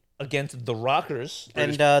think against the Rockers.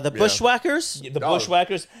 And the Bushwhackers. The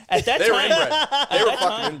Bushwhackers. At that They were time, inbred. They were that fucking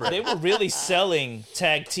time, inbred. they were really selling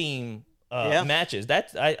tag team Yeah. matches.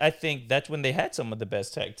 I think that's when they had some of the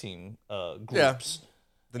best tag team groups.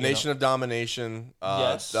 The Nation of Domination.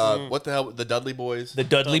 Yes. What the hell? The Dudley Boys. The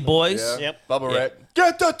Dudley Boys. yeah. Yep. Bubba Yeah. Ray.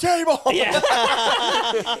 Get the table. Yeah.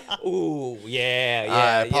 Ooh, yeah, yeah. I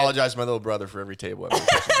yeah. apologize to my little brother for every table.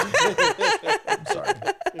 I'm sorry.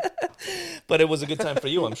 But it was a good time for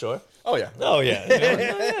you, I'm sure. Oh yeah. Oh yeah.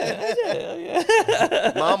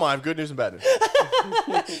 Mom, I have good news and bad news.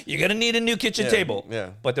 You're gonna need a new kitchen table.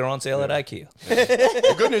 yeah. But they're on sale at IKEA.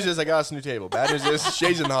 The good news is I got us a new table. Bad news is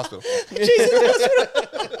Shay's in the hospital.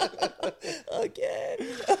 Again.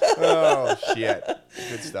 Oh shit.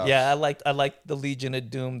 Good stuff. Yeah, I liked the Legion of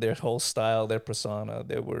Doom, their whole style, their persona.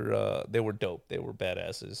 They were dope. They were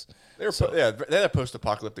badasses. They were they had a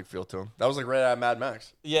post-apocalyptic feel to them. That was like right out of Mad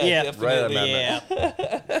Max. Yeah, Yeah. definitely. Right at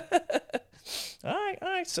Yeah. All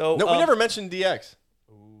right. So No, we never mentioned DX.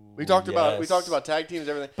 We talked yes. about tag teams,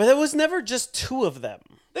 everything. But there was never just two of them.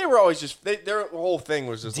 They were always just their whole thing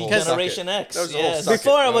was just Generation suck it. X, That was the whole yes. suck it.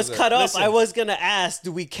 Before I That was it. cut off, Listen. I was gonna ask,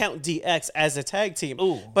 do we count DX as a tag team?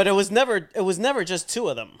 Ooh. But it was never just two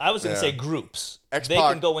of them. I was gonna Yeah. say groups. X-Pac. They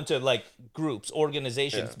can go into like groups,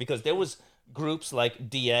 organizations, Yeah. because there was groups like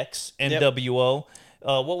DX, NWO.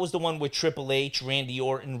 What was the one with Triple H, Randy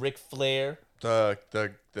Orton, Ric Flair? The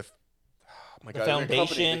oh my The God,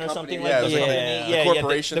 Foundation the or company, something yeah, like it that. was like Yeah. the Yeah,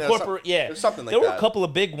 corporation. The there was corporate, some- yeah. there was something like there were that. a couple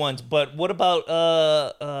of big ones, but what about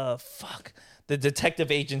fuck, the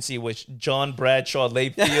detective agency, which John Bradshaw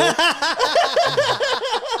Layfield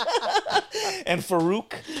and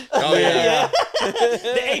Farouk. Oh yeah.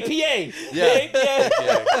 The APA. Yeah. The APA.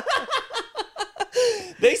 Yeah.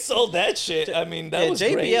 They sold that shit. I mean, that Yeah, was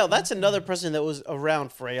JBL, great. that's another person that was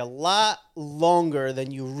around for a lot longer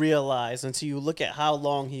than you realize until you look at how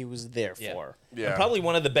long he was there for. Yeah. And probably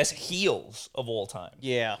one of the best heels of all time.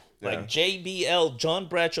 Yeah. Like JBL, John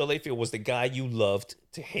Bradshaw Layfield was the guy you loved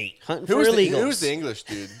to hate. Hunting Who for was illegals. the English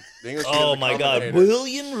dude? The English dude Oh was the my God, commentator.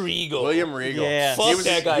 William Regal. William Regal. Yeah. Fuck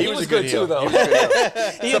that guy. He was a good heel. too, though. He was a good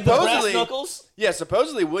heel. He had the brass supposedly, knuckles. yeah,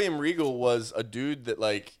 supposedly William Regal was a dude that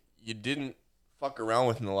like you didn't fuck around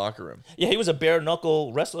with in the locker room. Yeah, he was a bare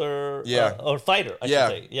knuckle wrestler. Yeah. Or fighter, I Yeah.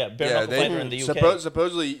 should say. Yeah, bare knuckle fighter in the UK.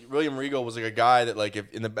 Supposedly William Regal was like a guy that like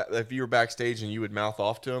if you were backstage and you would mouth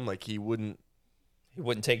off to him, like he wouldn't He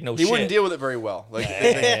wouldn't deal with it very well. Like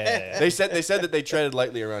they said that they treaded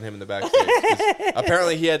lightly around him in the backstage. 'Cause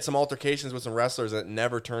apparently he had some altercations with some wrestlers that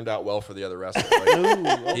never turned out well for the other wrestler. Like,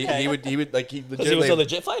 Ooh, okay. he would like he Because he was a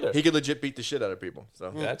legit fighter. he could legit beat the shit out of people.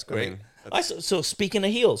 So That's I great. mean, So speaking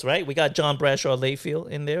of heels, right? We got John Bradshaw Layfield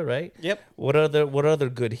in there, right? Yep. What other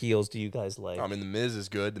good heels do you guys like? I mean, the Miz is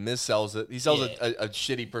good. The Miz sells it. He sells a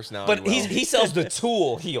shitty personality. But well. he sells the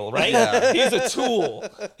tool heel, right? Yeah. He's a tool.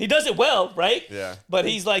 He does it well, right? Yeah. But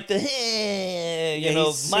he's like the my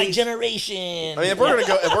he's- generation. I mean, if we're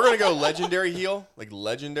gonna go legendary heel, like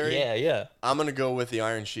legendary, yeah. I'm gonna go with the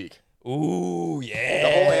Iron Sheik. Ooh,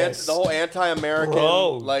 yeah. The whole anti-American,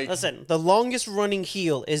 Bro. like Listen, the longest running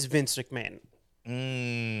heel is Vince McMahon.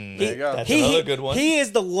 there you go. That's another good one. He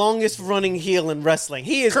is the longest running heel in wrestling.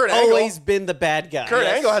 He has Kurt Angle. always been the bad guy. Kurt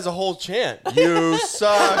Angle has a whole chant. You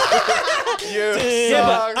suck. You Yeah,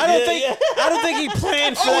 suck. but I don't think he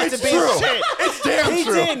planned for that it's to be true. a chant. It's damn He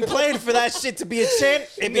true. didn't plan for that shit to be a chant.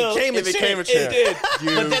 It No, became a it became a chant. It chant. did.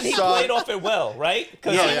 You But then he suck. played off it well, right?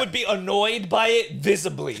 Because Yeah, he yeah. would be annoyed by it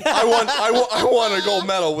visibly. I won a gold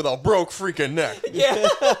medal with a broke freaking neck. Yeah.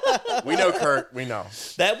 We know Kurt. We know.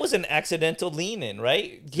 That was an accidental lean in,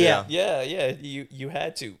 right? Yeah. Yeah. You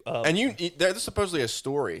had to. And there's supposedly a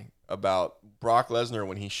story about Brock Lesnar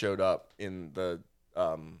when he showed up in the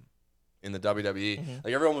WWE.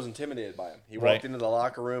 Like everyone was intimidated by him. He walked Right. into the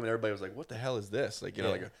locker room and everybody was like, "What the hell is this?" Like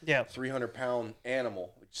like a Yeah. 300-pound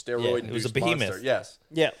animal, like steroid. it was a behemoth. Monster. Yes.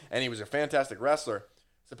 Yeah. And he was a fantastic wrestler.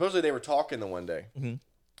 Supposedly they were talking the one day,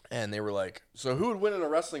 and they were like, "So who would win in a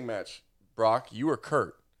wrestling match, Brock? You or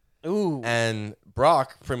Kurt?" Ooh. And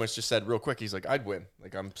Brock pretty much just said real quick, he's like, "I'd win.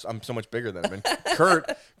 Like I'm so much bigger than him." And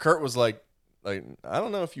Kurt was like, I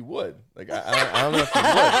don't know if you would. Like I don't know if you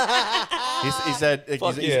would. He said,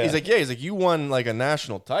 Fuck he's yeah. like, he's like, you won like a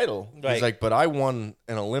national title. Right. He's like, but I won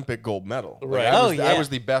an Olympic gold medal. Like, Right. I was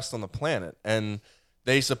the best on the planet. And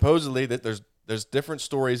they supposedly that there's different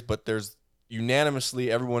stories, but there's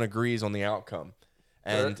unanimously everyone agrees on the outcome.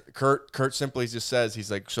 And Kurt simply just says, he's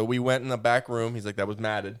like, so we went in the back room. He's like, that was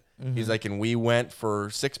matted. He's like, and we went for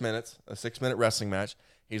 6 minutes, a 6-minute wrestling match.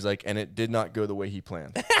 He's like, and it did not go the way he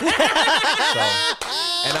planned.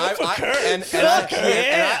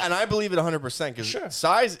 And I believe it 100% because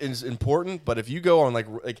size is important. But if you go on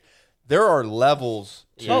like there are levels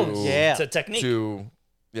to Oh, yeah. It's a technique.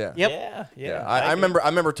 Yep. Yeah. I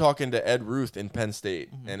remember talking to Ed Ruth in Penn State,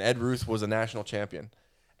 and Ed Ruth was a national champion,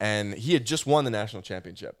 and he had just won the national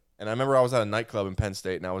championship. And I remember I was at a nightclub in Penn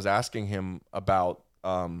State, and I was asking him about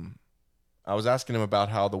how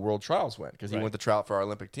the world trials went because he went to try out for our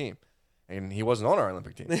Olympic team, and he wasn't on our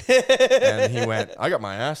Olympic team. And he went, "I got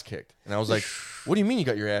my ass kicked," and I was like, "What do you mean you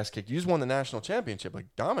got your ass kicked? You just won the national championship, like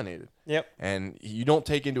dominated." Yep. And you don't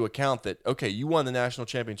take into account that, okay, you won the national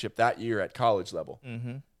championship that year at college level.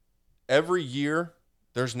 Every year,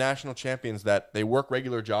 there's national champions that they work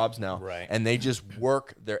regular jobs now, Right. and they just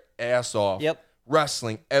work their ass off, Yep.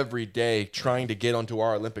 wrestling every day, trying to get onto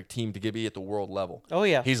our Olympic team to be at the world level. Oh,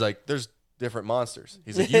 yeah. He's like, there's different monsters.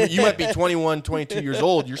 He's like, you might be 21, 22 years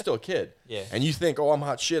old, you're still a kid. Yeah. And you think, oh, I'm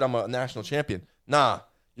hot shit, I'm a national champion. Nah.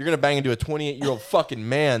 You're gonna bang into a 28-year-old fucking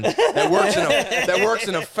man that works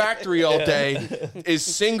in a factory all day, is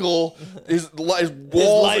single, his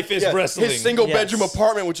walls, life is wrestling. His single Yes. bedroom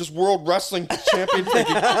apartment, which is world wrestling champion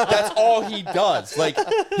thinking. That's all he does. Like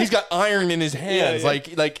he's got iron in his hands. Yeah.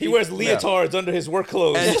 Like He wears yeah. leotards under his work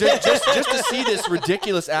clothes. And just to see this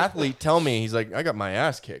ridiculous athlete tell me, he's like, I got my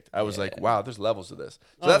ass kicked. I was like, wow, there's levels to this.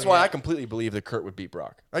 So that's why I completely believe that Kurt would beat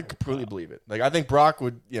Brock. I completely believe it. Like I think Brock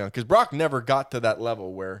would, because Brock never got to that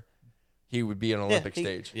level where he would be on an Olympic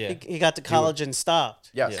stage. Yeah. He got to college and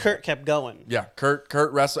stopped. Yes. Kurt kept going. Yeah, Kurt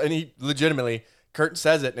wrestled, and he legitimately, Kurt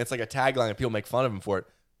says it, and it's like a tagline, and people make fun of him for it.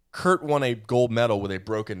 Kurt won a gold medal with a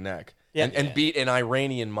broken neck. Yeah. And beat an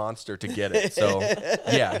Iranian monster to get it. So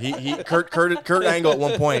yeah, Kurt Angle at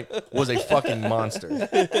one point was a fucking monster.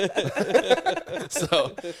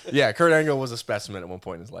 So yeah, Kurt Angle was a specimen at one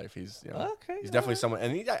point in his life. He's Okay, he's definitely someone,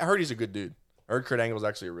 and I heard he's a good dude. I heard Kurt Angle's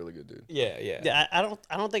actually a really good dude. Yeah. Yeah, I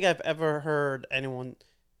don't think I've ever heard anyone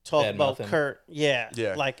talk Bad about mouth him. Kurt. Yeah,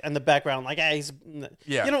 Yeah. like in the background, like he's.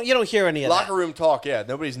 Yeah. You don't hear any of Locker that. room talk, yeah.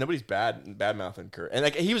 Nobody's bad mouthing Kurt, and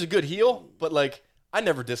like he was a good heel, but like I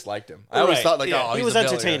never disliked him. I always Right. thought like, Yeah. oh, He he's was a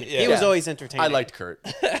villain. entertaining. Yeah. He was Yeah. always entertaining. I liked Kurt.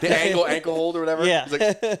 The ankle hold or whatever. Yeah. He's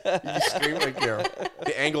like, you scream like,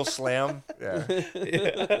 the angle slam.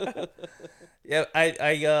 Yeah. Yeah,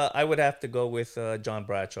 I would have to go with John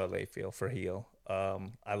Bradshaw Layfield for heel.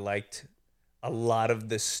 I liked a lot of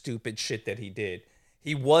the stupid shit that he did.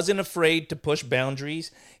 He wasn't afraid to push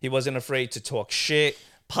boundaries. He wasn't afraid to talk shit,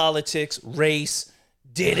 politics, race.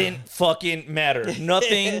 Didn't fucking matter.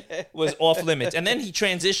 Nothing was off limits. And then he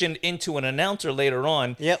transitioned into an announcer later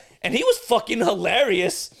on. Yep. And he was fucking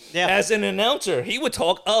hilarious Yeah. as an announcer. He would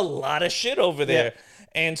talk a lot of shit over there. Yeah.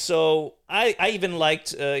 And so I even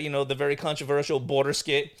liked, the very controversial border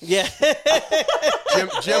skit. Yeah.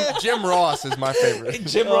 Jim Ross is my favorite.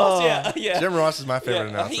 Jim Ross, yeah. Jim Ross is my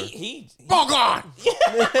favorite Yeah, announcer. he Bog on!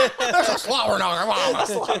 That's a slobber knocker.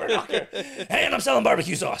 slobber knocker. Hey, and I'm selling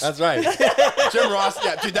barbecue sauce. That's right. Jim Ross,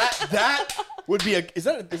 yeah, dude, that would be is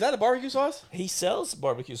that a barbecue sauce? He sells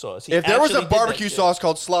barbecue sauce. He If there was actually a did that barbecue shit. sauce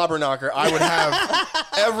called slobber knocker, I would have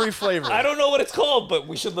every flavor. I don't know what it's called, but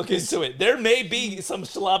we should look into it. There may be some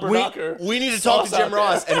slobber knocker. We need to talk to sauce Jim out there.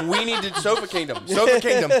 Ross, and we need to Sofa Kingdom.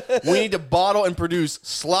 We need to bottle and produce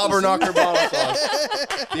slobber knocker bottle sauce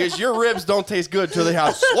because your ribs don't taste good till they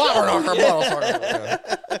have slobber knocker bottle sauce. Yeah.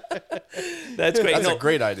 That's great. That's No, a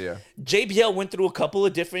great idea. JBL went through a couple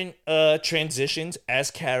of different transitions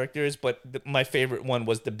as characters, but my favorite one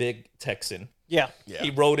was the Big Texan. Yeah. Yeah.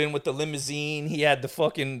 He rode in with the limousine. He had the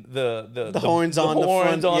fucking the horns on the horns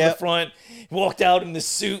front, on yep. the front. He walked out in the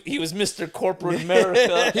suit. He was Mr. Corporate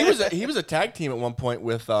America. He was a tag team at one point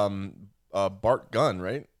with Bart Gunn,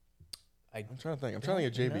 right? I'm trying to think. I'm trying to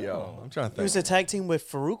think of JBL. I'm trying to He was think. a tag team with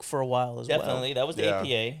Farouk for a while as Definitely, that was the Yeah. APA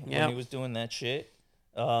when Yeah. he was doing that shit.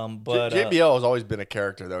 But JBL has always been a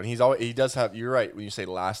character though, and he does have. You're right when you say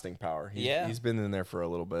lasting power. Yeah. He's been in there for a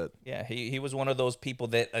little bit. yeah, he was one of those people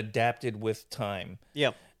that adapted with time.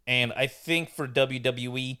 Yep. And I think for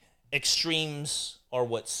WWE, extremes are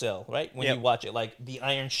what sell, right? When Yep. you watch it, like the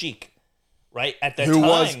Iron Sheik, right? At that Who time,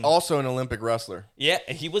 was also an Olympic wrestler. yeah,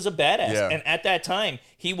 he was a badass. Yeah. And at that time,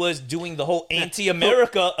 he was doing the whole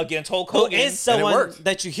anti-America against Hulk Who Hogan. is someone worked.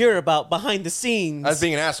 that you hear about behind the scenes As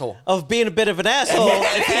being an asshole. of being a bit of an asshole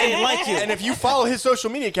if he didn't like you. And if you follow his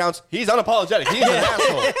social media accounts, he's unapologetic. He's an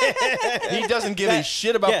asshole. He doesn't give a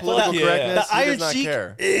shit about yeah, political yeah. correctness. the He Iron does not Sheik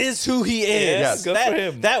care. is who he is. Yes, good that, for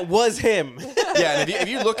him. That was him. Yeah, and if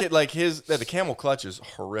you look at like the camel clutch is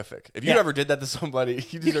horrific. If you Yeah. ever did that to somebody,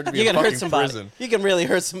 you deserve to be You in can fucking hurt somebody. prison. You can really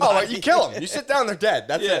hurt somebody. Oh, like, you kill him. You sit down, they're dead.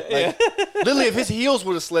 That's it. Like, literally, if his heels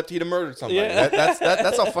would have slipped, he'd have murdered somebody. Yeah.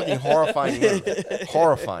 That's a fucking horrifying move.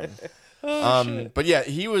 Horrifying. But yeah,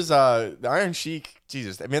 he was the Iron Sheik.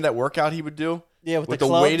 Jesus, I mean that workout he would do. Yeah, with the the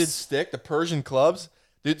clubs. weighted stick, the Persian clubs.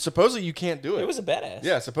 Dude, supposedly you can't do it. It was a badass.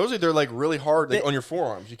 Yeah, supposedly they're like really hard like, on your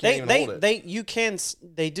forearms. You can't even hold it.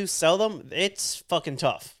 They do sell them. It's fucking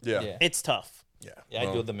tough. Yeah. Yeah. It's tough. Yeah. Yeah,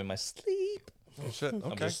 I do them in my sleep. Oh, shit. Okay.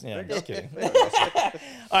 I'm just kidding. All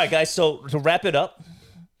right, guys. So to wrap it up,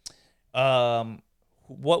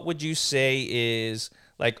 what would you say is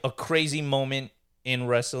like a crazy moment in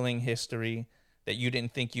wrestling history that you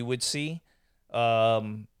didn't think you would see?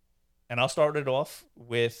 And I'll start it off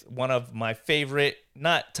with one of my favorite,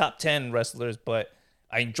 not top 10 wrestlers, but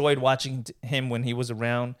I enjoyed watching him when he was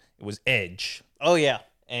around. It was Edge. Oh yeah.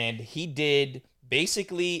 And he did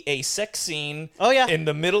basically a sex scene Oh, yeah. in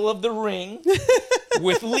the middle of the ring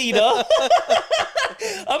with Lita.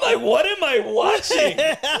 I'm like, what am I watching?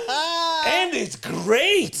 And it's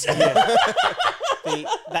great.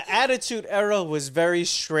 The Attitude Era was very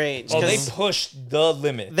strange. Oh, they 'cause pushed the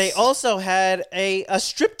limits. they also had a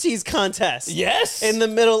striptease contest. yes. In the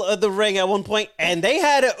middle of the ring at one point, and they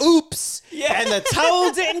had a oops, Yeah. and the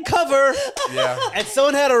towel didn't cover, Yeah. and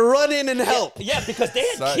someone had to run in and help. yeah, because they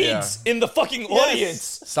had So- kids in the fucking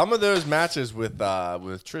audience. Some of those matches with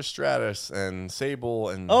Trish Stratus and Sable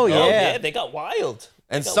and Oh, Oh yeah. yeah, they got wild.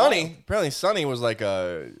 and They got Sonny. wild. Apparently, Sonny was like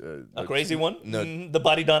a Crazy one. No- The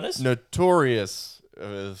Body Donnas. notorious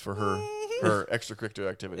for her extracurricular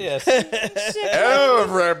activities. Yes.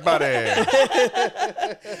 Everybody.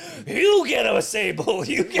 You get a Sable.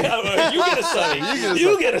 You get a Sonny.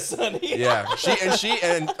 You get a Sonny. Yeah,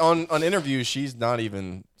 and on interviews, she's not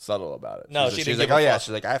even subtle about it. No, she's she she's didn't like, give a oh yeah, fuck.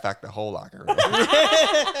 she's like, I fucked the whole locker room.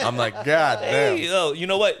 I'm like, God damn. Hey, oh, you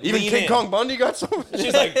know what? Even Lean King in. Kong Bundy got some.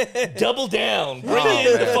 She's like, double down. Bring Oh,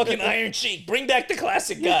 in the man. fucking Iron Sheik. Bring back the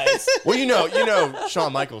classic guys. Well, you know,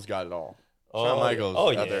 Shawn Michaels got it all. Shawn Michaels Oh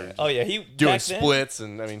out yeah. there Oh yeah. He doing back then, splits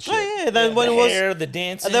and I mean shit. Oh, yeah. Then when the it was hair, the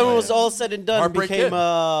dancing. and then when it was all said and done, Heartbreak became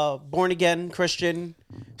Kid. born again Christian,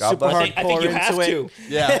 God super bless hardcore him. I think you have into to. it.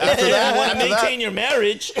 Yeah. After that, Want to after that, maintain your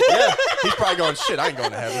marriage? yeah, he's probably going shit. I ain't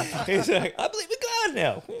going to heaven. He's like, I believe in God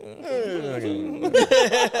now.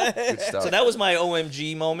 Good stuff. So that was my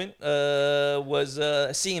OMG moment. Was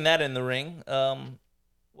seeing that in the ring.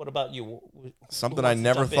 What about you? Something I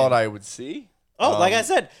never thought I would see. Oh, like I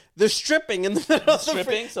said, they're stripping in the middle of the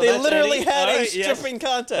Stripping? So They that's literally Eddie? had All a right, yes. stripping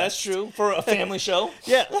contest. That's true for a family show.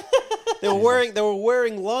 Yeah, they were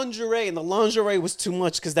wearing lingerie, and the lingerie was too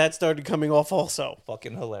much because that started coming off also.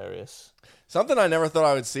 Fucking hilarious. Something I never thought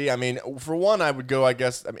I would see. I mean, for one, I would go. I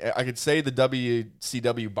guess I mean I could say the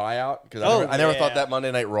WCW buyout because I never thought that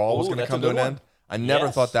Monday Night Raw was Ooh, going to that's come a to good an one. end. I never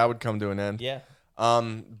Yes. thought that would come to an end. Yeah.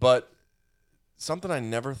 But something I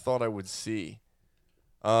never thought I would see.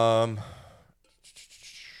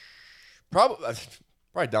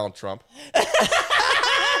 Probably Donald Trump.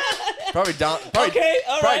 Probably Okay,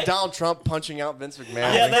 all probably right. Donald Trump punching out Vince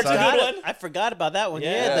McMahon. Yeah, that's a ringside. good one. I forgot about that one.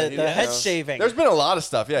 Yeah, Yeah, the head know. shaving. There's been a lot of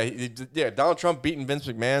stuff. Yeah, Donald Trump beating Vince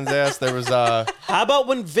McMahon's ass. There was How about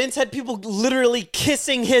when Vince had people literally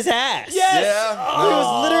kissing his ass? Yes. yeah. He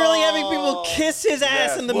was literally having people kiss his ass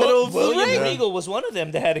Yes. in the middle of the William ring. Regal was one of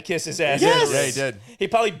them that had to kiss his ass. Yes. Yeah, he did. He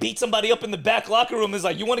probably beat somebody up in the back locker room. Is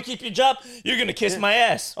like, you want to keep your job? You're gonna kiss my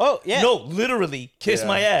ass. Oh, yeah. No, literally kiss Yeah.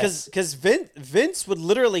 my ass. Because Vince would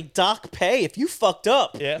literally dock pay if you fucked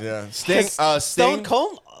up. Yeah. Yeah. Sting. 'Cause Sting. Stone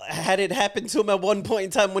Cold had it happen to him at one point in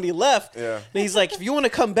time when he left. Yeah. And he's like, if you want to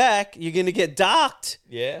come back, you're gonna get docked,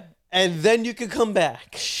 Yeah. and then you can come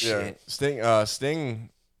back. Yeah. Sting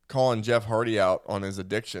calling Jeff Hardy out on his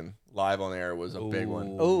addiction live on air was a big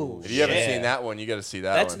one. Oh, If you haven't yeah. seen that one, you got to see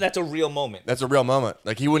that one. That's a real moment. That's a real moment.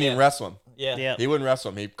 Like he wouldn't even wrestle him. Yeah. yeah. He wouldn't wrestle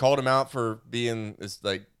him. He called him out for being this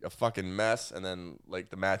like a fucking mess, and then like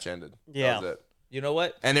the match ended. Yeah. That was it. You know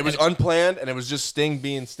what? And it was unplanned, and it was just Sting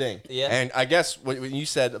being Sting. Yeah. And I guess when you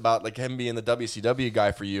said about like him being the WCW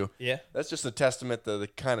guy for you, Yeah. that's just a testament to the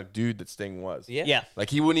kind of dude that Sting was. Yeah. Yeah. Like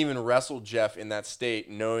he wouldn't even wrestle Jeff in that state,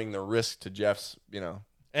 knowing the risk to Jeff's,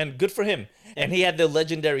 And good for him. And he had the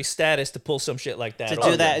legendary status to pull some shit like that. To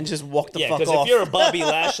off. do that and just walk the Yeah, fuck because off. if you're a Bobby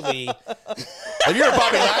Lashley, If you're a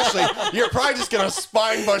Bobby Lashley, you're probably just gonna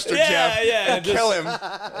spine buster Yeah, Jeff yeah, and just- kill him,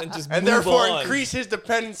 and just and move therefore on. increase his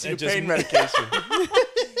dependency And to just pain medication.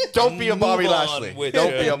 Don't be a Bobby Move on Lashley. with Don't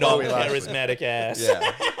your be a Bobby no Lashley. charismatic ass.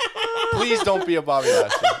 Yeah. Please don't be a Bobby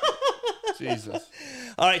Lashley. Jesus.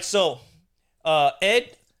 All right, so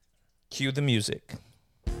Ed, cue the music.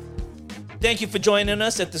 Thank you for joining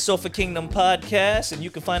us at the Sofa Kingdom podcast, and you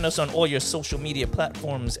can find us on all your social media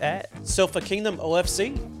platforms at, Sofa Kingdom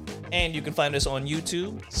OFC, and you can find us on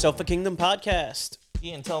YouTube. Sofa Kingdom Podcast.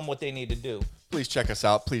 Ian, tell them what they need to do. Please check us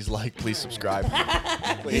out. Please like. Please subscribe.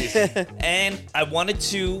 Please. And I wanted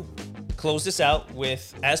to close this out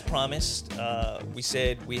with, as promised, we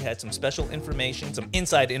said we had some special information, some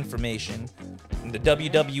inside information from the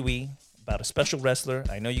WWE about a special wrestler.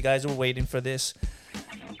 I know you guys were waiting for this.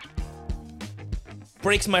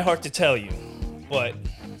 Breaks my heart to tell you, but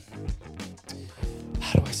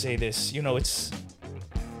how do I say this? You know, it's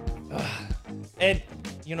Ed.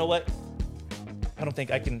 You know what? I don't think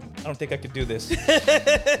I could do this.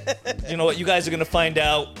 You know what? You guys are gonna find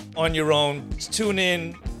out on your own. Just tune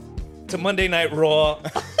in to Monday Night Raw.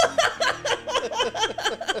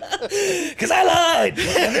 Cause I lied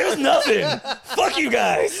and there's nothing. Fuck you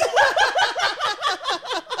guys.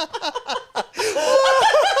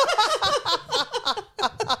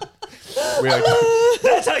 We, like,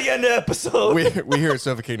 That's how you end the episode. we here at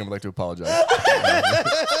Sofa Kingdom would like to apologize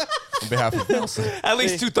on behalf of Nelson. At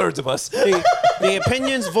least 2/3 of us. The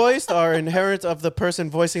opinions voiced are inherent of the person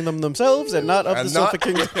voicing them themselves and not of And the not- Sofa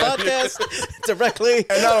Kingdom podcast directly.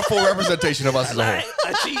 And not a full representation of us as a whole.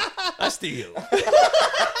 I cheat. I steal.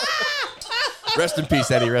 Rest in peace,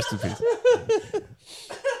 Eddie. Rest in peace.